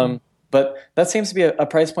 But that seems to be a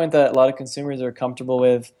price point that a lot of consumers are comfortable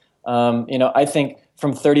with. I think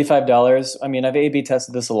from $35, I mean, I've A/B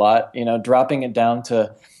tested this a lot. Dropping it down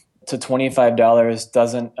to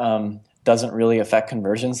 $25 doesn't really affect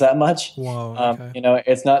conversions that much. Wow. Okay.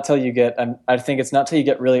 It's not till you get, I think it's not till you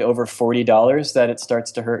get really over $40 that it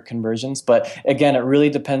starts to hurt conversions. But again, it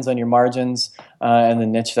really depends on your margins and the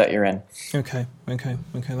niche that you're in. Okay.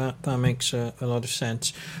 That makes a lot of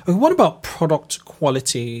sense. What about product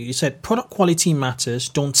quality? You said product quality matters.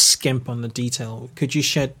 Don't skimp on the detail. Could you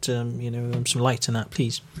shed some light on that,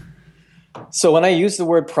 please? So when I use the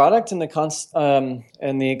word product in the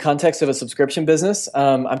context of a subscription business,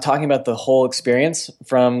 I'm talking about the whole experience,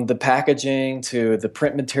 from the packaging to the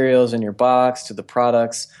print materials in your box to the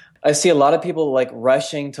products. I see a lot of people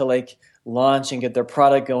rushing to launch and get their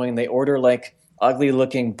product going. They order ugly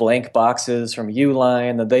looking blank boxes from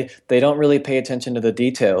Uline, that they don't really pay attention to the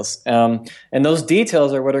details. And those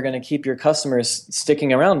details are what are going to keep your customers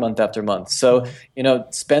sticking around month after month. So,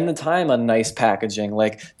 spend the time on nice packaging.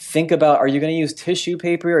 Think about, are you going to use tissue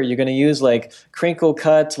paper? Are you going to use crinkle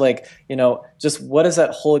cut? Just what is that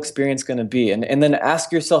whole experience going to be? And then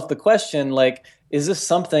ask yourself the question, is this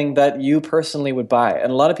something that you personally would buy?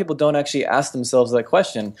 And a lot of people don't actually ask themselves that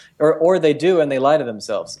question, or they do and they lie to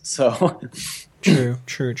themselves. So True.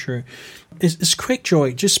 Is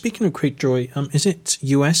Crakejoy, just speaking of Crakejoy, is it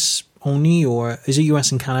US only, or is it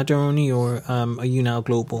US and Canada only, or are you now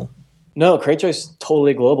global? No, Crakejoy is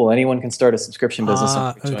totally global. Anyone can start a subscription business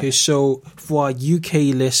on Crakejoy. Okay, so for our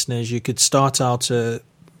UK listeners, you could start out a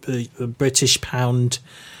British pound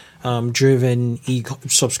driven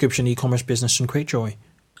subscription e-commerce business on Crakejoy.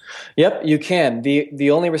 Yep, you can.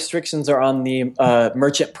 The only restrictions are on the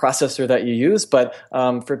merchant processor that you use, but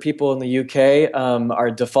for people in the UK,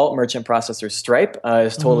 our default merchant processor, Stripe,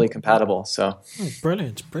 is totally compatible. So,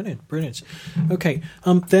 brilliant. Okay,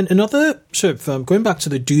 then another sort of going back to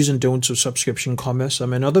the do's and don'ts of subscription commerce.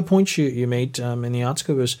 Another point you made in the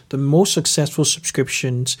article was the most successful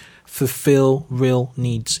subscriptions fulfill real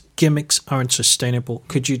needs. Gimmicks aren't sustainable.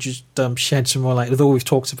 Could you just shed some more light? Although we've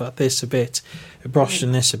talked about this a bit, brushed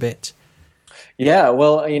on this a bit. Yeah,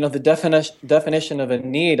 well, the definition of a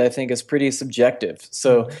need, I think, is pretty subjective.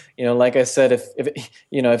 So, like I said, if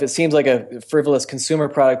it seems like a frivolous consumer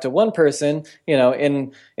product to one person,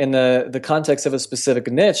 in the context of a specific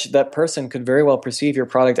niche, that person could very well perceive your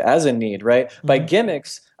product as a need, right? Mm-hmm. By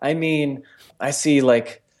gimmicks, I mean, I see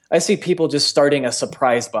people just starting a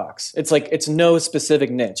surprise box. It's no specific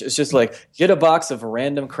niche. It's just get a box of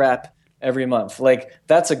random crap every month.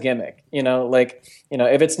 That's a gimmick,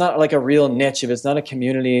 if it's not a real niche, if it's not a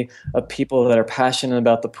community of people that are passionate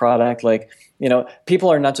about the product,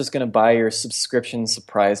 people are not just going to buy your subscription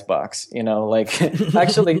surprise box,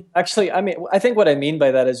 actually, I mean, I think what I mean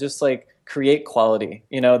by that is just create quality.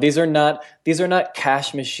 These are not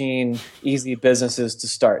cash machine, easy businesses to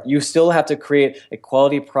start. You still have to create a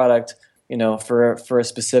quality product, for a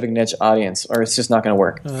specific niche audience, or it's just not going to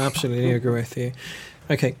work. I absolutely agree with you.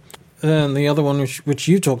 Okay. The other one, which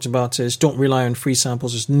you talked about, is don't rely on free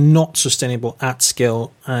samples. It's not sustainable at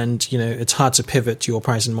scale, and it's hard to pivot to your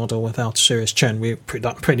pricing model without serious churn.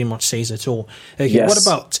 That pretty much says it all. Okay, yes. What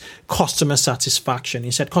about customer satisfaction?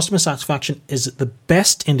 You said customer satisfaction is the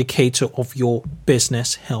best indicator of your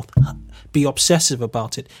business health. Be obsessive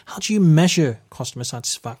about it. How do you measure customer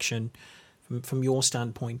satisfaction from your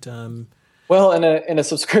standpoint? Well, in a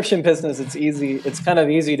subscription business, it's easy. It's kind of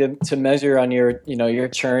easy to measure on your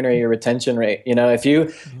churn or your retention rate. If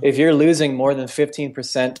you're losing more than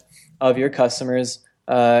 15% of your customers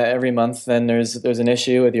every month, then there's an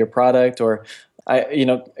issue with your product. Or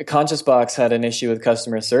ConsciousBox had an issue with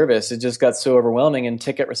customer service. It just got so overwhelming, and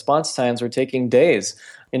ticket response times were taking days.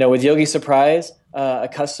 With Yogi Surprise, a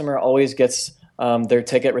customer always gets their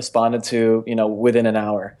ticket responded to, within an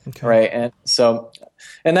hour, okay. Right? And so,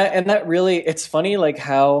 and that really, it's funny,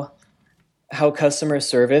 how customer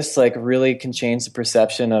service really can change the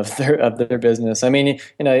perception of their business. I mean,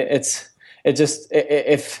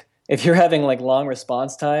 if you're having long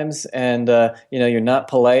response times and you're not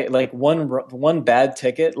polite, one bad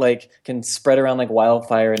ticket can spread around like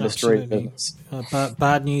wildfire and destroy your business.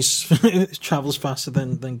 Bad news travels faster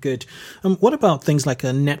than good. What about things like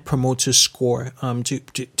a net promoter score?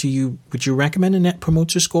 Would you recommend a net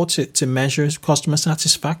promoter score to measure customer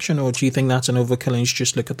satisfaction, or do you think that's an overkill and you should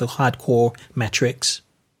just look at the hardcore metrics?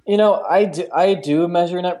 I do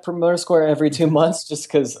measure net promoter score every 2 months just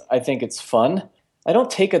because I think it's fun. I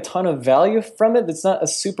don't take a ton of value from it. It's not a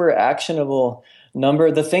super actionable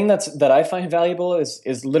number. The thing that I find valuable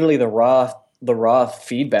is literally the raw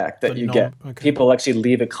feedback that you get. Okay. People actually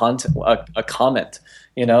leave a comment.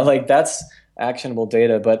 actionable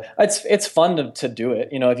data. But it's fun to do it.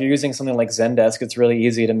 If you're using something like Zendesk, it's really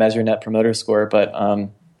easy to measure Net Promoter Score. But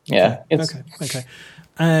Okay.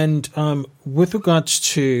 And with regards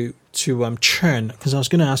to churn, because I was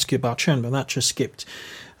going to ask you about churn, but that just skipped.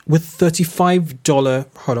 With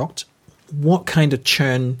 $35 product, what kind of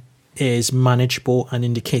churn is manageable and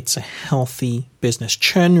indicates a healthy business?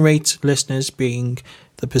 Churn rate, listeners, being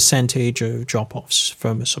the percentage of drop-offs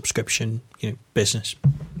from a subscription business.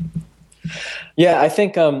 Yeah, I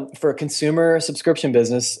think for a consumer subscription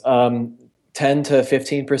business, 10 to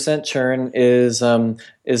 15% churn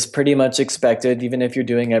is pretty much expected, even if you're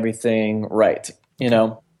doing everything right.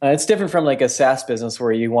 It's different from like a SaaS business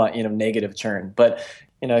where you want negative churn, but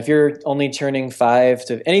if you're only churning 5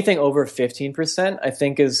 to anything over 15%, I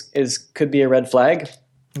think could be a red flag.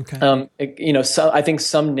 Okay. So I think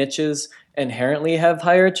some niches inherently have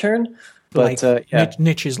higher churn, but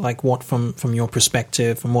niches like what from your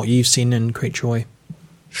perspective, from what you've seen in CrateJoy,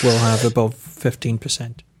 will have above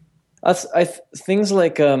 15%. Things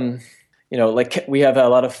like like we have a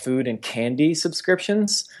lot of food and candy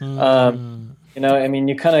subscriptions.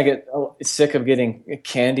 You kind of get sick of getting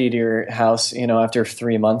candy to your house, after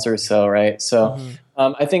 3 months or so, right? So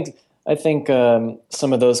I think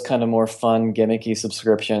some of those kind of more fun, gimmicky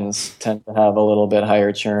subscriptions tend to have a little bit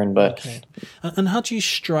higher churn. But okay. And how do you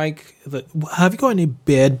strike that? Have you got any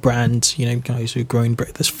bed brands? Guys who are growing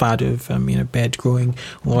this fad of bed growing,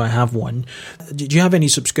 or I have one. Did you have any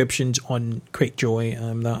subscriptions on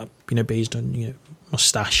CrateJoy that based on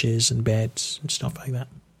mustaches and beds and stuff like that?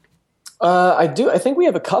 I do. I think we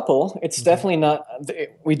have a couple. It's definitely not.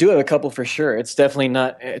 We do have a couple for sure. It's definitely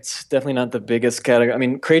not. It's definitely not the biggest category. I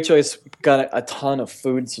mean, CrateJoy's got a ton of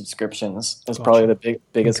food subscriptions. That's probably the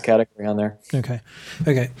biggest category on there. Okay,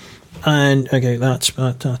 and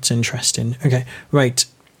that's interesting. Okay, right.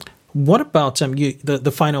 What about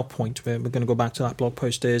the final point? We're going to go back to that blog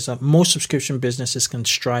post. Is most subscription businesses can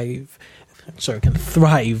thrive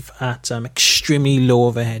at extremely low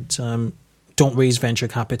overhead. Don't raise venture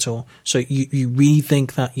capital. So you really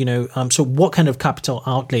think that, so what kind of capital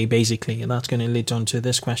outlay, basically, and that's going to lead on to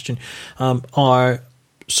this question, are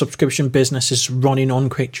subscription businesses running on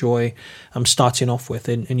CrateJoy starting off with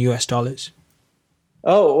in US dollars?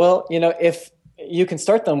 Oh, well, if you can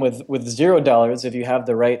start them with $0 if you have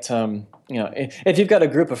the right, if you've got a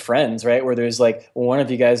group of friends, right, where there's like one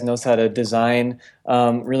of you guys knows how to design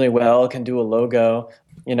really well, can do a logo.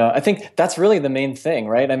 I think that's really the main thing,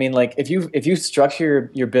 right? I mean, like if you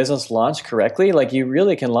structure your business launch correctly, like you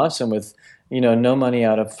really can launch them with, no money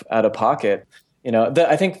out of pocket.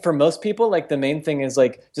 I think for most people, like the main thing is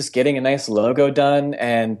like just getting a nice logo done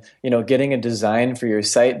and, getting a design for your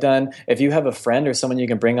site done. If you have a friend or someone you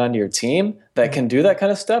can bring onto your team that can do that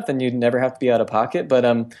kind of stuff, then you never have to be out of pocket. But,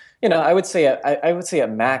 I would say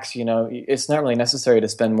at max, it's not really necessary to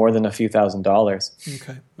spend more than a few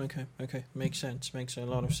 $1,000s. Okay. Makes sense. Makes a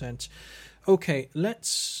lot of sense. Okay,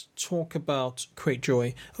 let's talk about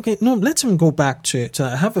CrateJoy. Okay, no, let's go back to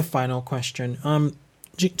I have a final question.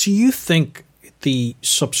 Do you think the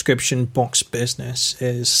subscription box business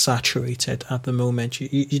is saturated at the moment?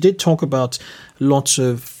 You did talk about lots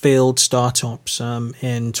of failed startups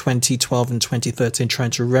in 2012 and 2013 trying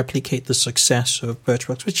to replicate the success of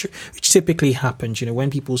Birchbox, which typically happens. When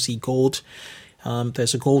people see gold,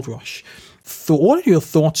 there's a gold rush. What are your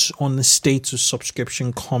thoughts on the state of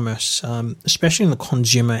subscription commerce, especially in the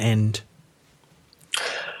consumer end?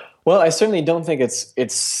 Well, I certainly don't think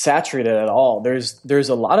it's saturated at all. There's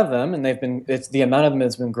a lot of them, and the amount of them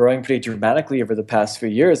has been growing pretty dramatically over the past few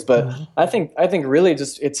years. But I think really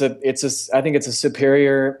just it's a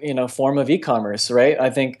superior form of e-commerce, right?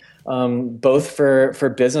 I think both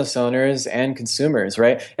for business owners and consumers,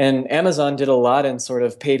 right? And Amazon did a lot in sort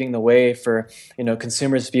of paving the way for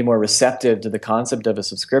consumers to be more receptive to the concept of a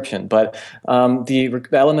subscription. But the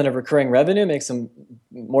element of recurring revenue makes them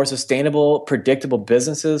more sustainable, predictable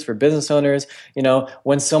businesses for business owners.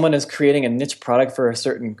 When someone is creating a niche product for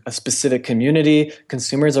a specific community,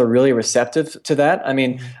 consumers are really receptive to that. I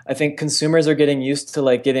mean, I think consumers are getting used to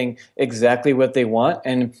like getting exactly what they want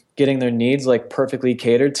and getting their needs like perfectly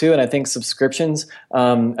catered to. And I think subscriptions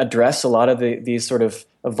address a lot of these sort of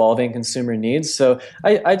evolving consumer needs. So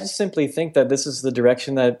I just simply think that this is the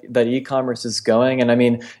direction that e-commerce is going. And I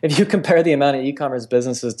mean, if you compare the amount of e-commerce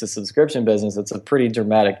businesses to subscription business, it's a pretty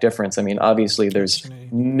dramatic difference. I mean, obviously there's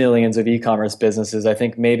millions of e-commerce businesses. I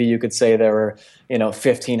think maybe you could say there were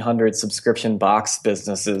 1,500 subscription box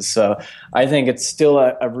businesses. So I think it's still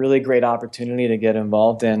a really great opportunity to get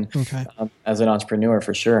involved in as an entrepreneur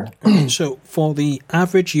for sure. So for the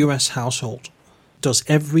average US household, does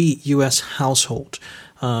every US household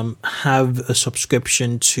have a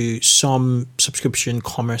subscription to some subscription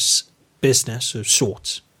commerce business of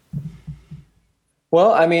sorts?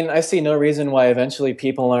 Well, I mean, I see no reason why eventually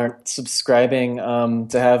people aren't subscribing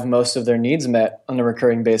to have most of their needs met on a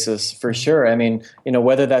recurring basis, for sure. I mean,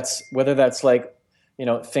 whether that's like,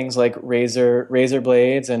 things like razor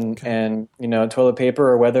blades and toilet paper,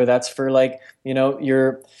 or whether that's for like,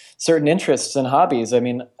 your certain interests and hobbies. I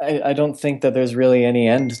mean, I don't think that there's really any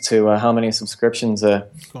end to how many subscriptions are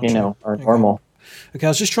normal. Okay, I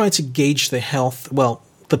was just trying to gauge the health. Well,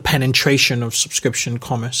 the penetration of subscription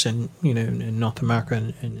commerce in North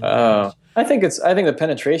America. I think the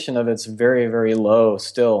penetration of it's very, very low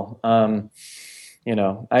still. I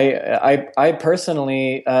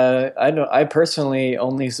personally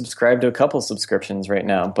only subscribe to a couple subscriptions right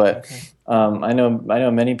now, but I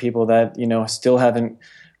know many people that still haven't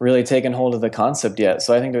really taken hold of the concept yet.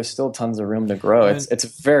 So I think there's still tons of room to grow. It's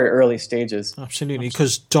very early stages. Absolutely,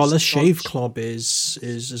 because Dollar Shave Club is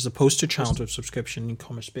the poster child of subscription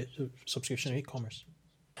e-commerce.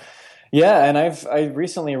 Yeah, and I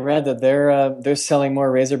recently read that they're selling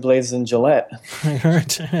more razor blades than Gillette. I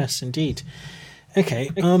heard, yes, indeed. Okay,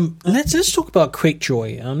 let's talk about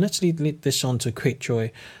Cratejoy. Let's lead this on to Cratejoy.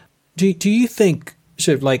 Do you think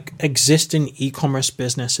sort of like existing e-commerce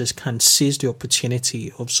businesses can seize the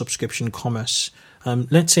opportunity of subscription commerce?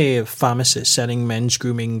 Let's say a pharmacist selling men's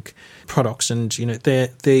grooming products, and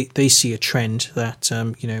they see a trend that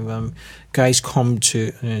guys come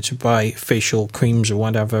to buy facial creams or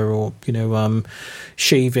whatever, or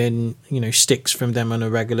shaving sticks from them on a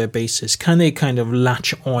regular basis. Can they kind of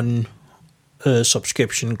latch on a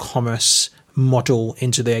subscription commerce model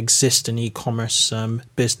into their existing e-commerce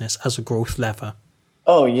business as a growth lever?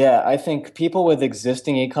 Oh, yeah. I think people with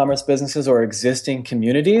existing e-commerce businesses or existing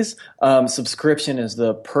communities, subscription is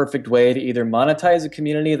the perfect way to either monetize a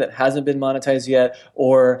community that hasn't been monetized yet,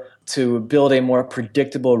 or to build a more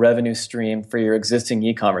predictable revenue stream for your existing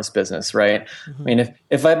e-commerce business, right? Mm-hmm. I mean,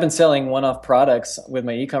 if I've been selling one-off products with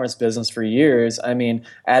my e-commerce business for years, I mean,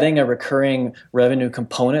 adding a recurring revenue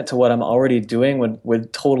component to what I'm already doing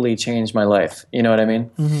would totally change my life. You know what I mean?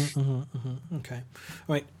 Mm-hmm, mm-hmm, mm-hmm. Okay.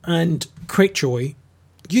 Right. And Cratejoy,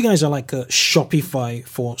 you guys are like a Shopify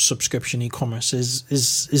for subscription e-commerce.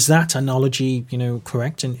 Is that analogy,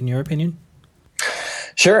 correct in your opinion?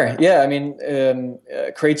 Sure. Yeah. I mean,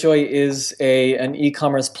 Cratejoy is an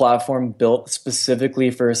e-commerce platform built specifically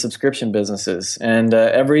for subscription businesses, and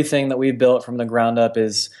everything that we built from the ground up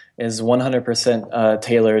is 100%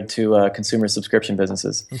 tailored to consumer subscription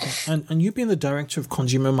businesses. Okay. And you being the director of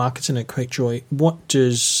consumer marketing at Cratejoy, what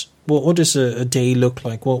does a day look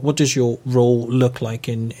like? What does your role look like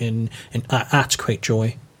at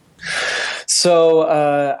Cratejoy?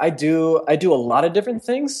 So I do a lot of different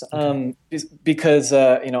things because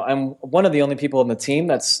I'm one of the only people in the team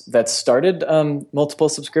that's started multiple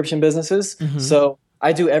subscription businesses. Mm-hmm. So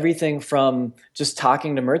I do everything from just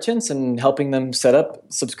talking to merchants and helping them set up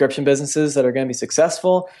subscription businesses that are going to be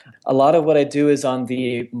successful. A lot of what I do is on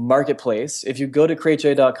the marketplace. If you go to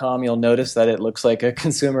cratejoy.com, you'll notice that it looks like a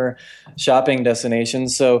consumer shopping destination.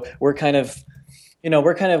 So we're kind of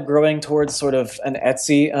growing towards sort of an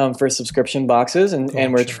Etsy for subscription boxes, and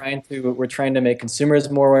we're trying to make consumers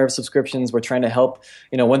more aware of subscriptions. We're trying to help.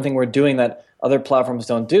 One thing we're doing that other platforms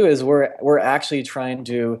don't do is we're actually trying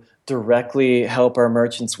to directly help our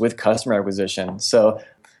merchants with customer acquisition. So,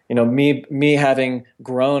 me having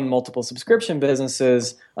grown multiple subscription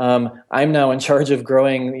businesses, I'm now in charge of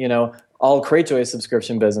growing, all Cratejoy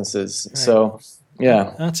subscription businesses. Right. So.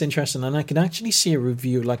 Yeah, that's interesting, and I can actually see a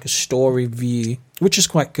review, like a store review, which is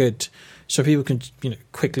quite good, so people can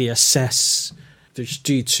quickly assess. There's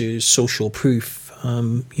due to social proof,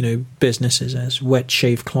 businesses as Wet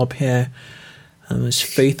Shave Club here, there's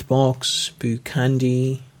Faithbox, Boo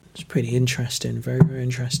Candy. It's pretty interesting, very, very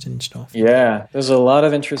interesting stuff. Yeah, there's a lot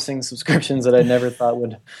of interesting subscriptions that I never thought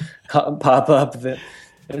would pop up.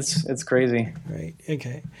 It's crazy. Right.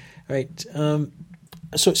 Okay. Right.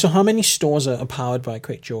 So how many stores are powered by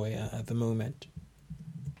Cratejoy at the moment?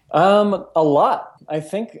 A lot. I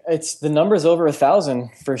think the number's over 1,000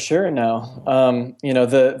 for sure now.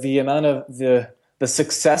 The amount of the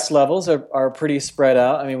success levels are pretty spread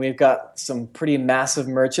out. I mean, we've got some pretty massive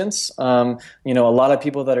merchants. A lot of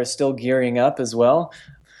people that are still gearing up as well.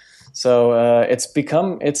 So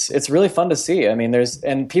it's really fun to see. I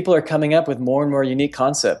mean, people are coming up with more and more unique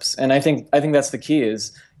concepts, and I think that's the key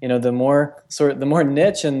is, the more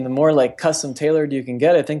niche and the more like custom tailored you can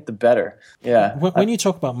get, I think the better. Yeah. When you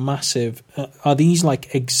talk about massive, are these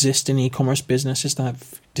like existing e-commerce businesses that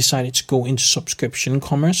have decided to go into subscription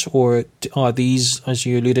commerce, or are these, as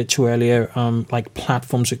you alluded to earlier, like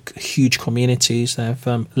platforms with huge communities that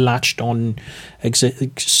have latched on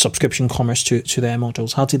subscription commerce to their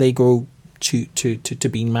models? How do they grow to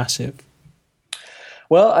be massive?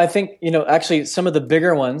 Well, I think, actually some of the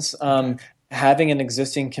bigger ones, having an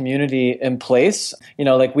existing community in place,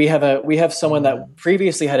 like we have someone that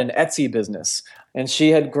previously had an Etsy business, and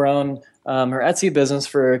she had grown her Etsy business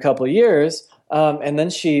for a couple of years. And then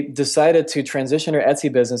she decided to transition her Etsy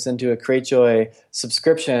business into a CreateJoy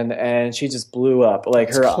subscription, and she just blew up. Like,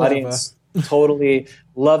 her audience totally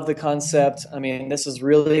loved the concept. I mean, this is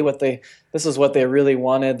what they really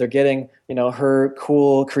wanted. They're getting, her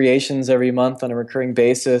cool creations every month on a recurring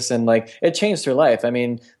basis, and like, it changed her life. I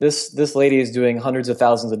mean, this lady is doing hundreds of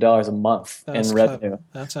thousands of dollars a month in revenue.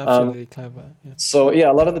 That's absolutely clever. Yeah. So yeah,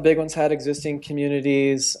 a lot of the big ones had existing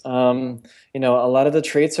communities. A lot of the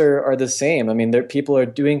traits are the same. I mean, people are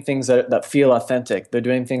doing things that feel authentic. They're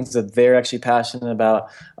doing things that they're actually passionate about.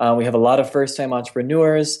 We have a lot of first-time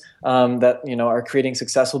entrepreneurs that are creating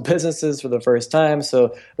successful businesses for the first time.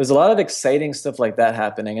 So there's a lot of exciting stuff like that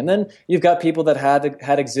happening. And then you've got people that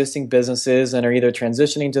had existing businesses and are either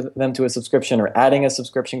transitioning them to a subscription or adding a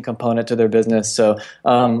subscription component to their business. So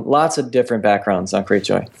lots of different backgrounds on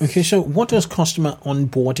CreateJoy. Okay, so what does customer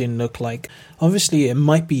onboarding look like? Obviously, it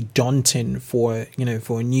might be daunting for a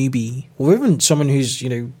newbie, or even someone who's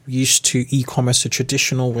used to e-commerce, a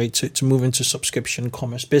traditional way to move into subscription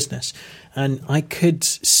commerce business. And I could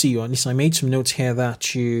see, or at least I made some notes here,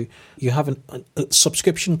 that you have a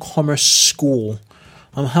subscription commerce school.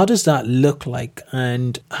 How does that look like,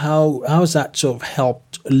 and how has that sort of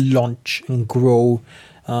helped launch and grow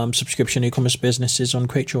subscription e-commerce businesses on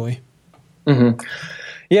CreateJoy? Mm-hmm.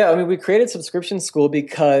 Yeah, I mean, we created Subscription School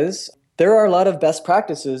because there are a lot of best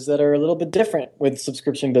practices that are a little bit different with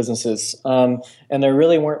subscription businesses, and there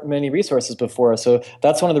really weren't many resources before. So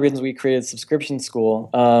that's one of the reasons we created Subscription School.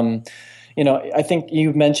 I think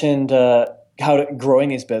you mentioned growing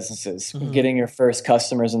these businesses, mm-hmm. getting your first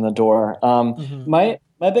customers in the door. Mm-hmm.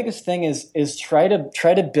 My biggest thing is try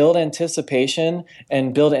to build anticipation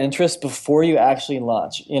and build interest before you actually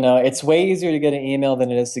launch. It's way easier to get an email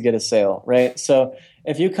than it is to get a sale, right? So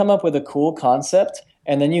if you come up with a cool concept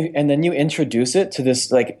and then you introduce it to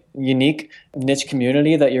this like unique niche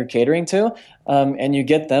community that you're catering to, and you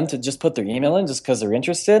get them to just put their email in just because they're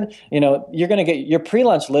interested, you're going to get your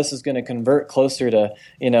pre-launch list is going to convert closer to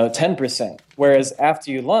 10%. Whereas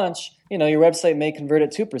after you launch, your website may convert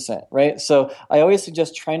at 2%, right? So I always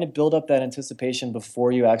suggest trying to build up that anticipation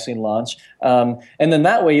before you actually launch. And then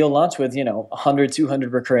that way you'll launch with, 100,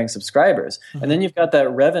 200 recurring subscribers. Mm-hmm. And then you've got that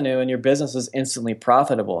revenue and your business is instantly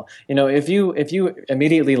profitable. If you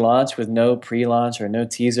immediately launch with no pre-launch or no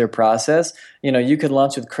teaser process, you could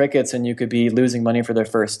launch with crickets and you could be losing money for their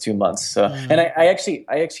first 2 months. So, and I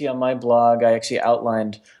actually on my blog, I actually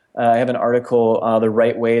outlined, I have an article, The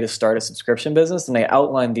Right Way to Start a Subscription Business, and I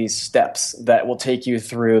outline these steps that will take you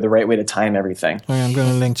through the right way to time everything. Okay, I'm going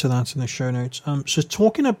to link to that in the show notes. So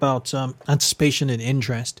talking about anticipation and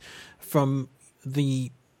interest from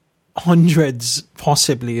the hundreds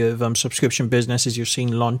possibly of subscription businesses you're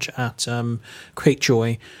seeing launch at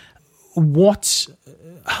CreateJoy,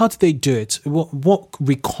 how did they do it? What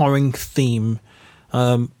recurring theme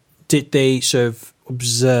did they sort of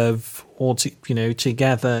observe all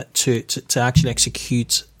together to actually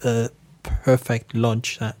execute a perfect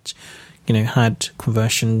launch that had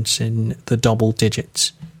conversions in the double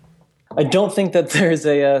digits? I don't think that there's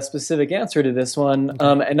a specific answer to this one.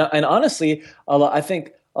 Okay. And honestly, I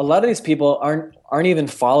think a lot of these people aren't even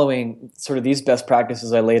following sort of these best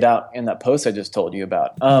practices I laid out in that post I just told you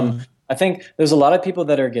about. I think there's a lot of people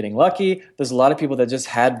that are getting lucky. There's a lot of people that just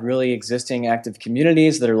had really existing active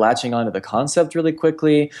communities that are latching onto the concept really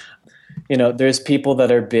quickly. There's people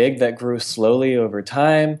that are big that grew slowly over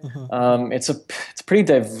time. Mm-hmm. It's a pretty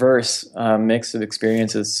diverse mix of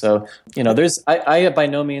experiences. So, I by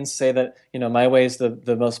no means say that, my way is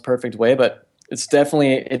the most perfect way, but it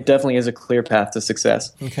definitely is a clear path to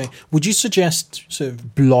success. Okay. Would you suggest sort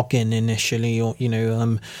of blogging initially, or,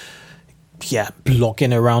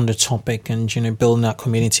 blogging around the topic and, building that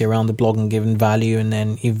community around the blog and giving value, and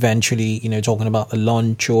then eventually, talking about the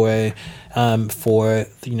launch or for,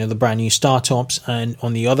 the brand new startups, and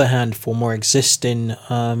on the other hand, for more existing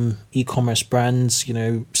e-commerce brands,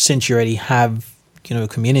 since you already have, a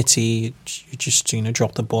community, you just,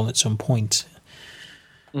 drop the ball at some point?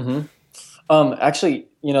 Mm-hmm. Actually,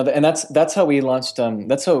 and that's how we launched.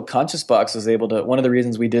 That's how Conscious Box was able to. One of the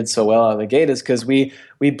reasons we did so well out of the gate is because we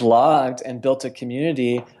blogged and built a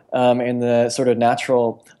community in the sort of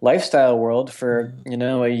natural lifestyle world for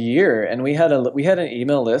a year, and we had an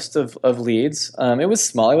email list of leads. It was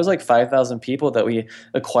small; it was like 5,000 people that we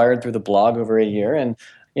acquired through the blog over a year, and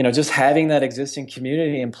just having that existing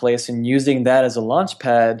community in place and using that as a launch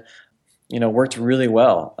pad, worked really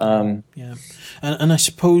well. Yeah. And I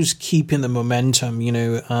suppose keeping the momentum,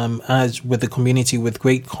 as with the community with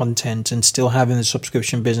great content and still having the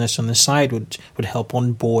subscription business on the side would help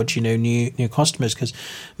onboard, new customers. Because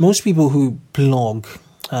most people who blog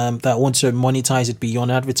that want to monetize it beyond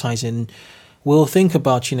advertising will think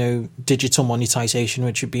about, digital monetization,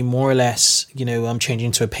 which would be more or less,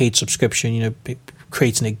 changing to a paid subscription,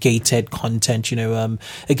 creating a gated content, a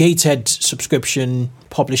gated subscription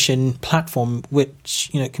publishing platform, which,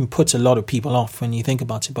 can put a lot of people off when you think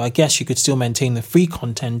about it. But I guess you could still maintain the free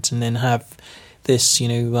content and then have this,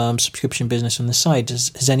 subscription business on the side.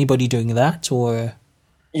 Is anybody doing that, or?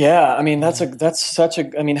 Yeah, I mean,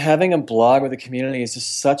 having a blog with a community is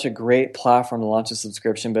just such a great platform to launch a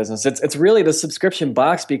subscription business. It's really, the subscription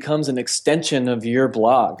box becomes an extension of your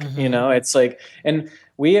blog. It's like, and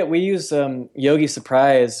we use Yogi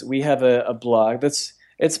Surprise. We have a blog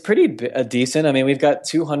it's pretty decent. I mean, we've got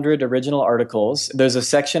 200 original articles. There's a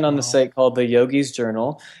section on the site called the Yogi's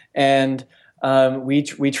Journal, and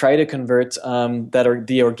we try to convert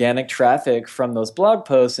the organic traffic from those blog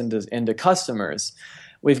posts into customers.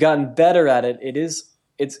 We've gotten better at it. It is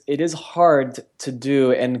hard to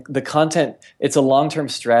do, and the content, it's a long-term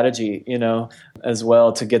strategy, as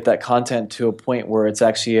well, to get that content to a point where it's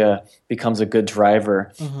actually becomes a good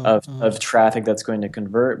driver of traffic that's going to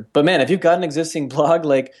convert. But man, if you've got an existing blog,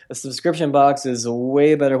 like, a subscription box is a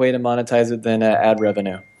way better way to monetize it than ad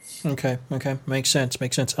revenue. Okay. Makes sense. I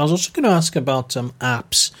was also going to ask about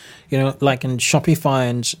apps, like in Shopify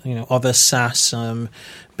and, other SaaS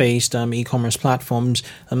based e-commerce platforms,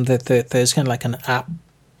 that there's kind of like an app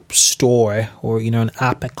store or, an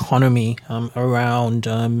app economy around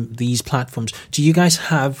these platforms. Do you guys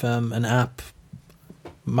have an app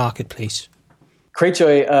marketplace?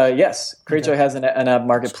 Cratejoy, yes. Cratejoy has an app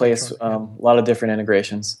marketplace, a lot of different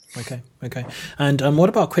integrations. Okay. And what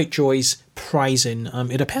about Cratejoy's pricing?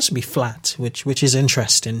 It appears to be flat, which is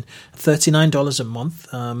interesting. $39 a month,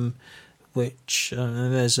 which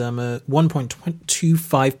there's a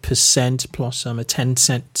 1.25% plus a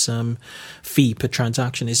 10-cent fee per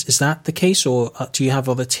transaction. Is that the case, or do you have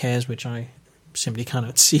other tiers which I simply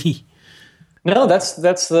cannot see? No, that's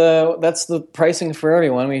the pricing for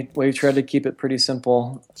everyone. We tried to keep it pretty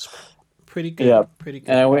simple. Pretty good. Yeah, pretty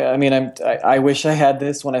good. And I wish I had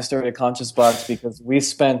this when I started Conscious Box, because we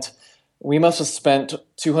must have spent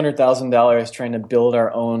 $200,000 trying to build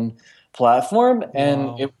our own platform,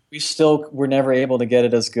 and we still were never able to get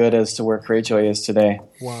it as good as to where Cratejoy is today.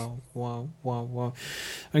 Wow.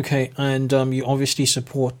 Okay, and you obviously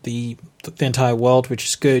support the entire world, which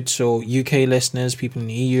is good. So UK listeners, people in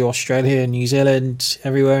the EU, Australia, New Zealand,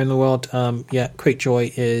 everywhere in the world.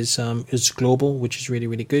 Cratejoy is global, which is really,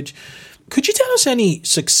 really good. Could you tell us any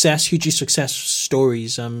hugely success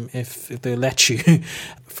stories, if they'll let you,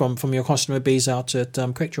 from your customer base out at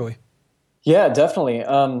Cratejoy? Yeah, definitely.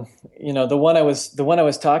 The one I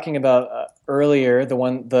was talking about earlier, the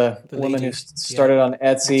woman who started on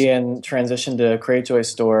Etsy and transitioned to a Cratejoy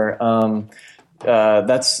store.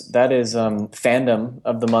 That is Fandom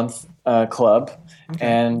of the Month Club,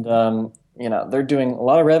 and they're doing a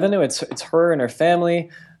lot of revenue. It's her and her family.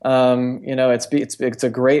 It's a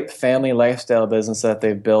great family lifestyle business that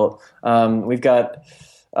they've built. We've got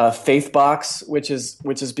Faithbox, which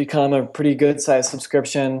has become a pretty good sized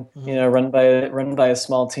subscription, run by a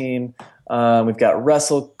small team. We've got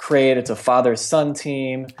WrestleCrate. It's a father-son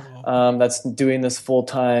team that's doing this full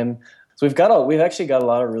time. So we've actually got a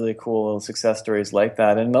lot of really cool success stories like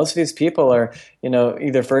that. And most of these people are,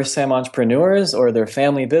 either first time entrepreneurs or they're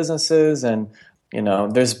family businesses. And,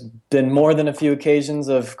 there's been more than a few occasions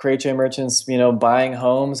of Cratejoy merchants, buying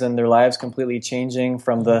homes and their lives completely changing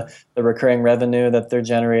from the recurring revenue that they're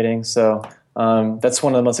generating. So that's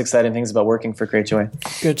one of the most exciting things about working for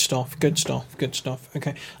Cratejoy. Good stuff.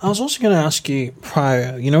 Okay. I was also going to ask you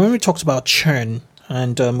prior, when we talked about churn,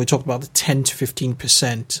 and we talked about the 10 to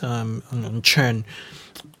 15% on churn.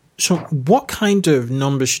 So what kind of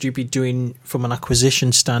numbers should you be doing from an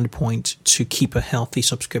acquisition standpoint to keep a healthy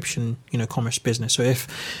subscription, commerce business? So if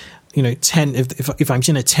if I'm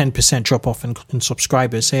seeing a 10% drop off in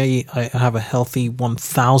subscribers, say I have a healthy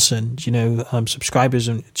 1,000, subscribers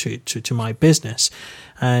to my business,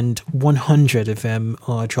 and 100 of them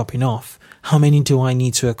are dropping off. How many do I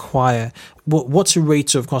need to acquire? What's the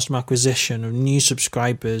rate of customer acquisition of new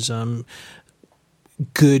subscribers?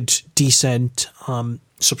 Good, decent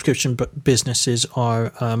subscription businesses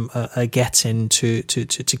are getting to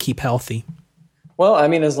keep healthy. Well, I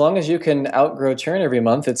mean, as long as you can outgrow churn every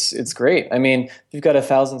month, it's great. I mean, if you've got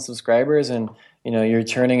 1,000 subscribers and you're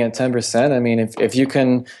churning at 10%. I mean, if you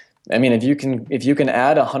can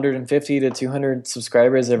add 150 to 200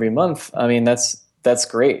 subscribers every month, I mean, that's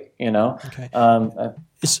great. Okay.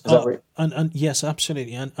 And yes,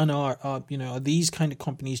 absolutely. And are these kind of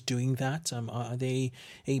companies doing that? Are they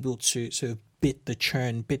able to sort of bit their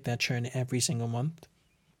churn every single month?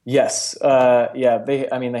 Yes. Yeah. They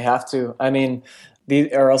have to. I mean,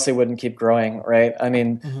 or else they wouldn't keep growing, right? I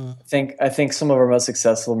mean, I think some of our most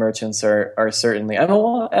successful merchants are certainly. I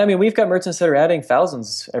mean, we've got merchants that are adding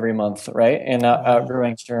thousands every month, right, and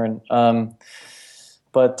outgrowing churn.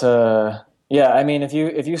 Yeah, I mean, if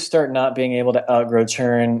you start not being able to outgrow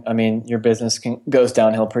churn, I mean, your business goes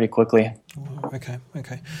downhill pretty quickly. Okay.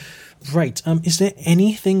 Right. Is there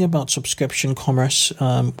anything about subscription commerce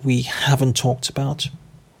we haven't talked about,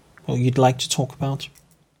 or you'd like to talk about?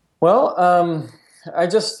 Well, I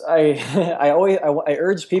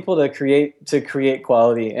urge people to create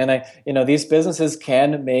quality, and these businesses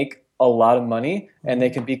can make a lot of money, and they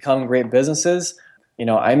can become great businesses.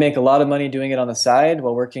 I make a lot of money doing it on the side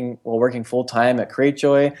while working full time at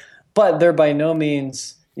CreateJoy, but they're by no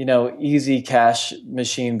means easy cash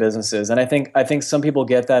machine businesses. And I think some people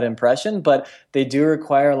get that impression, but they do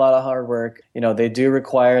require a lot of hard work. They do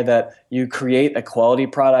require that you create a quality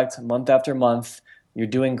product month after month. You're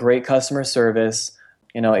doing great customer service.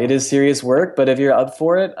 It is serious work, but if you're up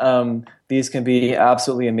for it, these can be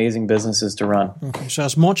absolutely amazing businesses to run. Okay, so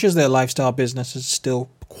as much as their lifestyle business is still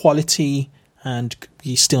quality, and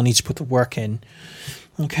you still need to put the work in.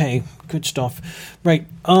 Okay, good stuff. Right.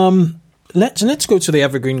 Let's go to the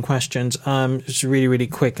evergreen questions. Just really, really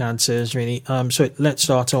quick answers, really. So let's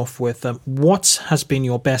start off with what has been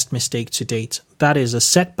your best mistake to date? That is a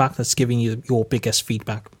setback that's giving you your biggest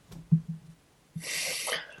feedback.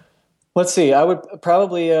 Let's see. I would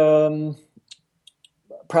probably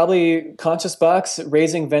Conscious Box,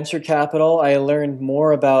 raising venture capital. I learned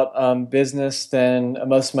more about business than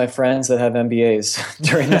most of my friends that have MBAs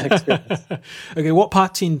during that experience. Okay, what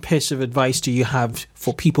parting piece of advice do you have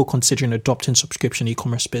for people considering adopting subscription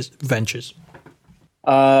e-commerce ventures?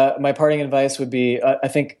 My parting advice would be, I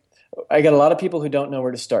think I get a lot of people who don't know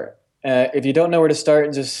where to start. If you don't know where to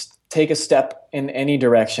start, just take a step in any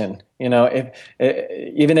direction. Even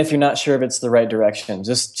if you're not sure if it's the right direction,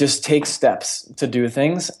 just take steps to do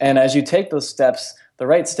things. And as you take those steps, the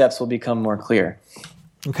right steps will become more clear.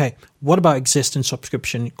 Okay. What about existing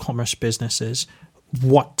subscription commerce businesses?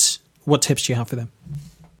 What tips do you have for them?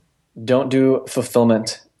 Don't do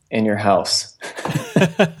fulfillment in your house.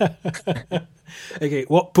 Okay.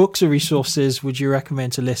 What books or resources would you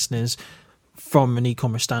recommend to listeners from an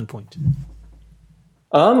e-commerce standpoint?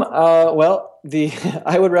 Well,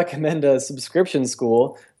 I would recommend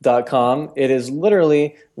subscriptionschool.com. It is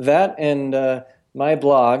literally that, and my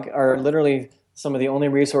blog are literally some of the only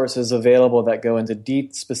resources available that go into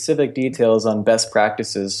specific details on best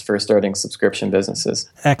practices for starting subscription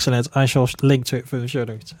businesses. Excellent. I shall link to it for the show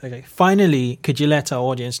notes. Okay. Finally, could you let our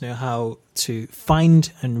audience know how to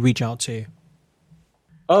find and reach out to you?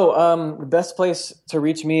 The best place to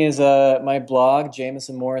reach me is my blog,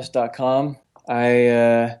 JamesonMorris.com.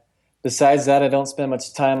 Besides that, I don't spend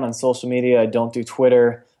much time on social media. I don't do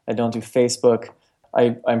Twitter. I don't do Facebook.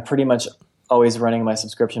 I'm pretty much always running my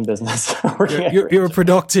subscription business. You're a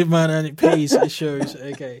productive man, and it pays. It shows.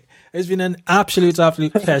 Okay, it's been an absolute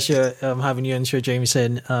pleasure having you on the show,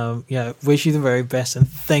 Jameson. Wish you the very best, and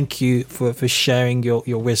thank you for sharing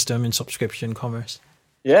your wisdom in subscription commerce.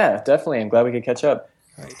 Yeah, definitely. I'm glad we could catch up.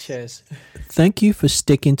 All right, cheers. Thank you for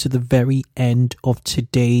sticking to the very end of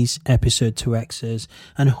today's episode 2Xers,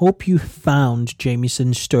 and hope you found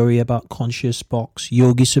Jameson's story about Conscious Box,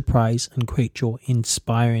 Yogi Surprise, and CreateJoy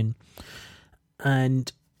inspiring.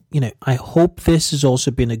 And, I hope this has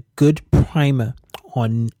also been a good primer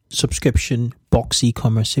on subscription box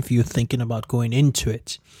e-commerce if you're thinking about going into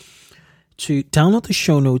it. To download the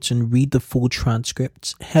show notes and read the full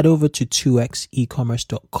transcripts, head over to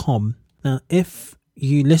 2xecommerce.com. Now, if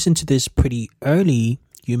you listen to this pretty early,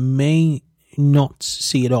 you may not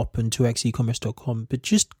see it up on 2xecommerce.com, but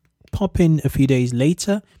just pop in a few days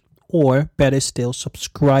later, or better still,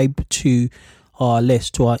 subscribe to our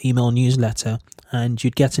list, to our email newsletter, and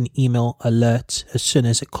you'd get an email alert as soon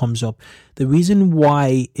as it comes up. The reason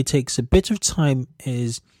why it takes a bit of time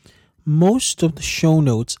is most of the show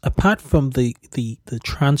notes, apart from the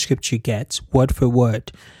transcript you get word for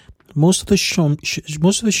word, most of the show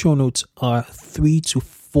notes are 3,000 to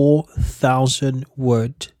 4,000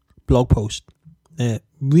 word blog posts.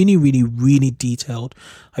 Really, really, really detailed.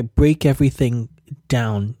 I break everything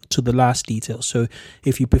down to the last detail. So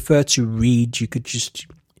if you prefer to read, you could just,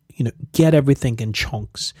 get everything in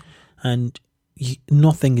chunks, and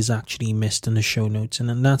nothing is actually missed in the show notes. And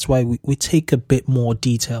then that's why we take a bit more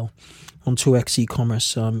detail on 2X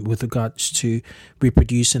e-commerce with regards to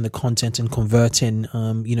reproducing the content and converting,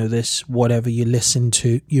 this, whatever you listen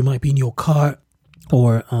to. You might be in your car,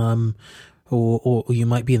 or you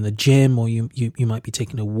might be in the gym, or you might be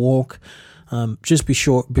taking a walk. Just be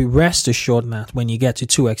rest assured that when you get to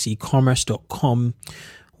 2xecommerce.com,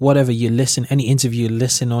 whatever you listen, any interview you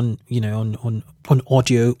listen on, on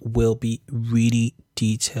audio will be really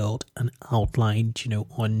detailed and outlined,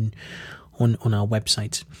 on our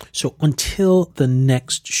website. So until the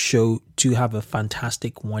next show, do have a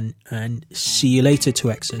fantastic one, and see you later,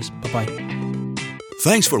 2Xers. Bye-bye.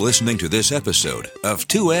 Thanks for listening to this episode of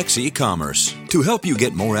 2X e-commerce. To help you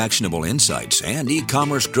get more actionable insights and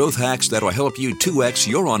e-commerce growth hacks that'll help you 2X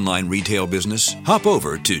your online retail business, hop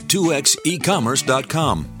over to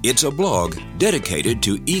 2xecommerce.com. It's a blog dedicated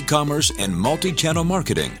to e-commerce and multi-channel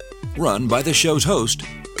marketing, run by the show's host,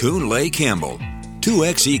 Kun-Lay Campbell.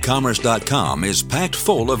 2xecommerce.com is packed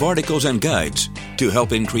full of articles and guides to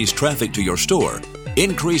help increase traffic to your store,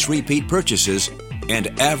 increase repeat purchases, and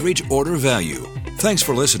average order value. Thanks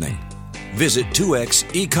for listening. Visit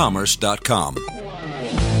 2xecommerce.com.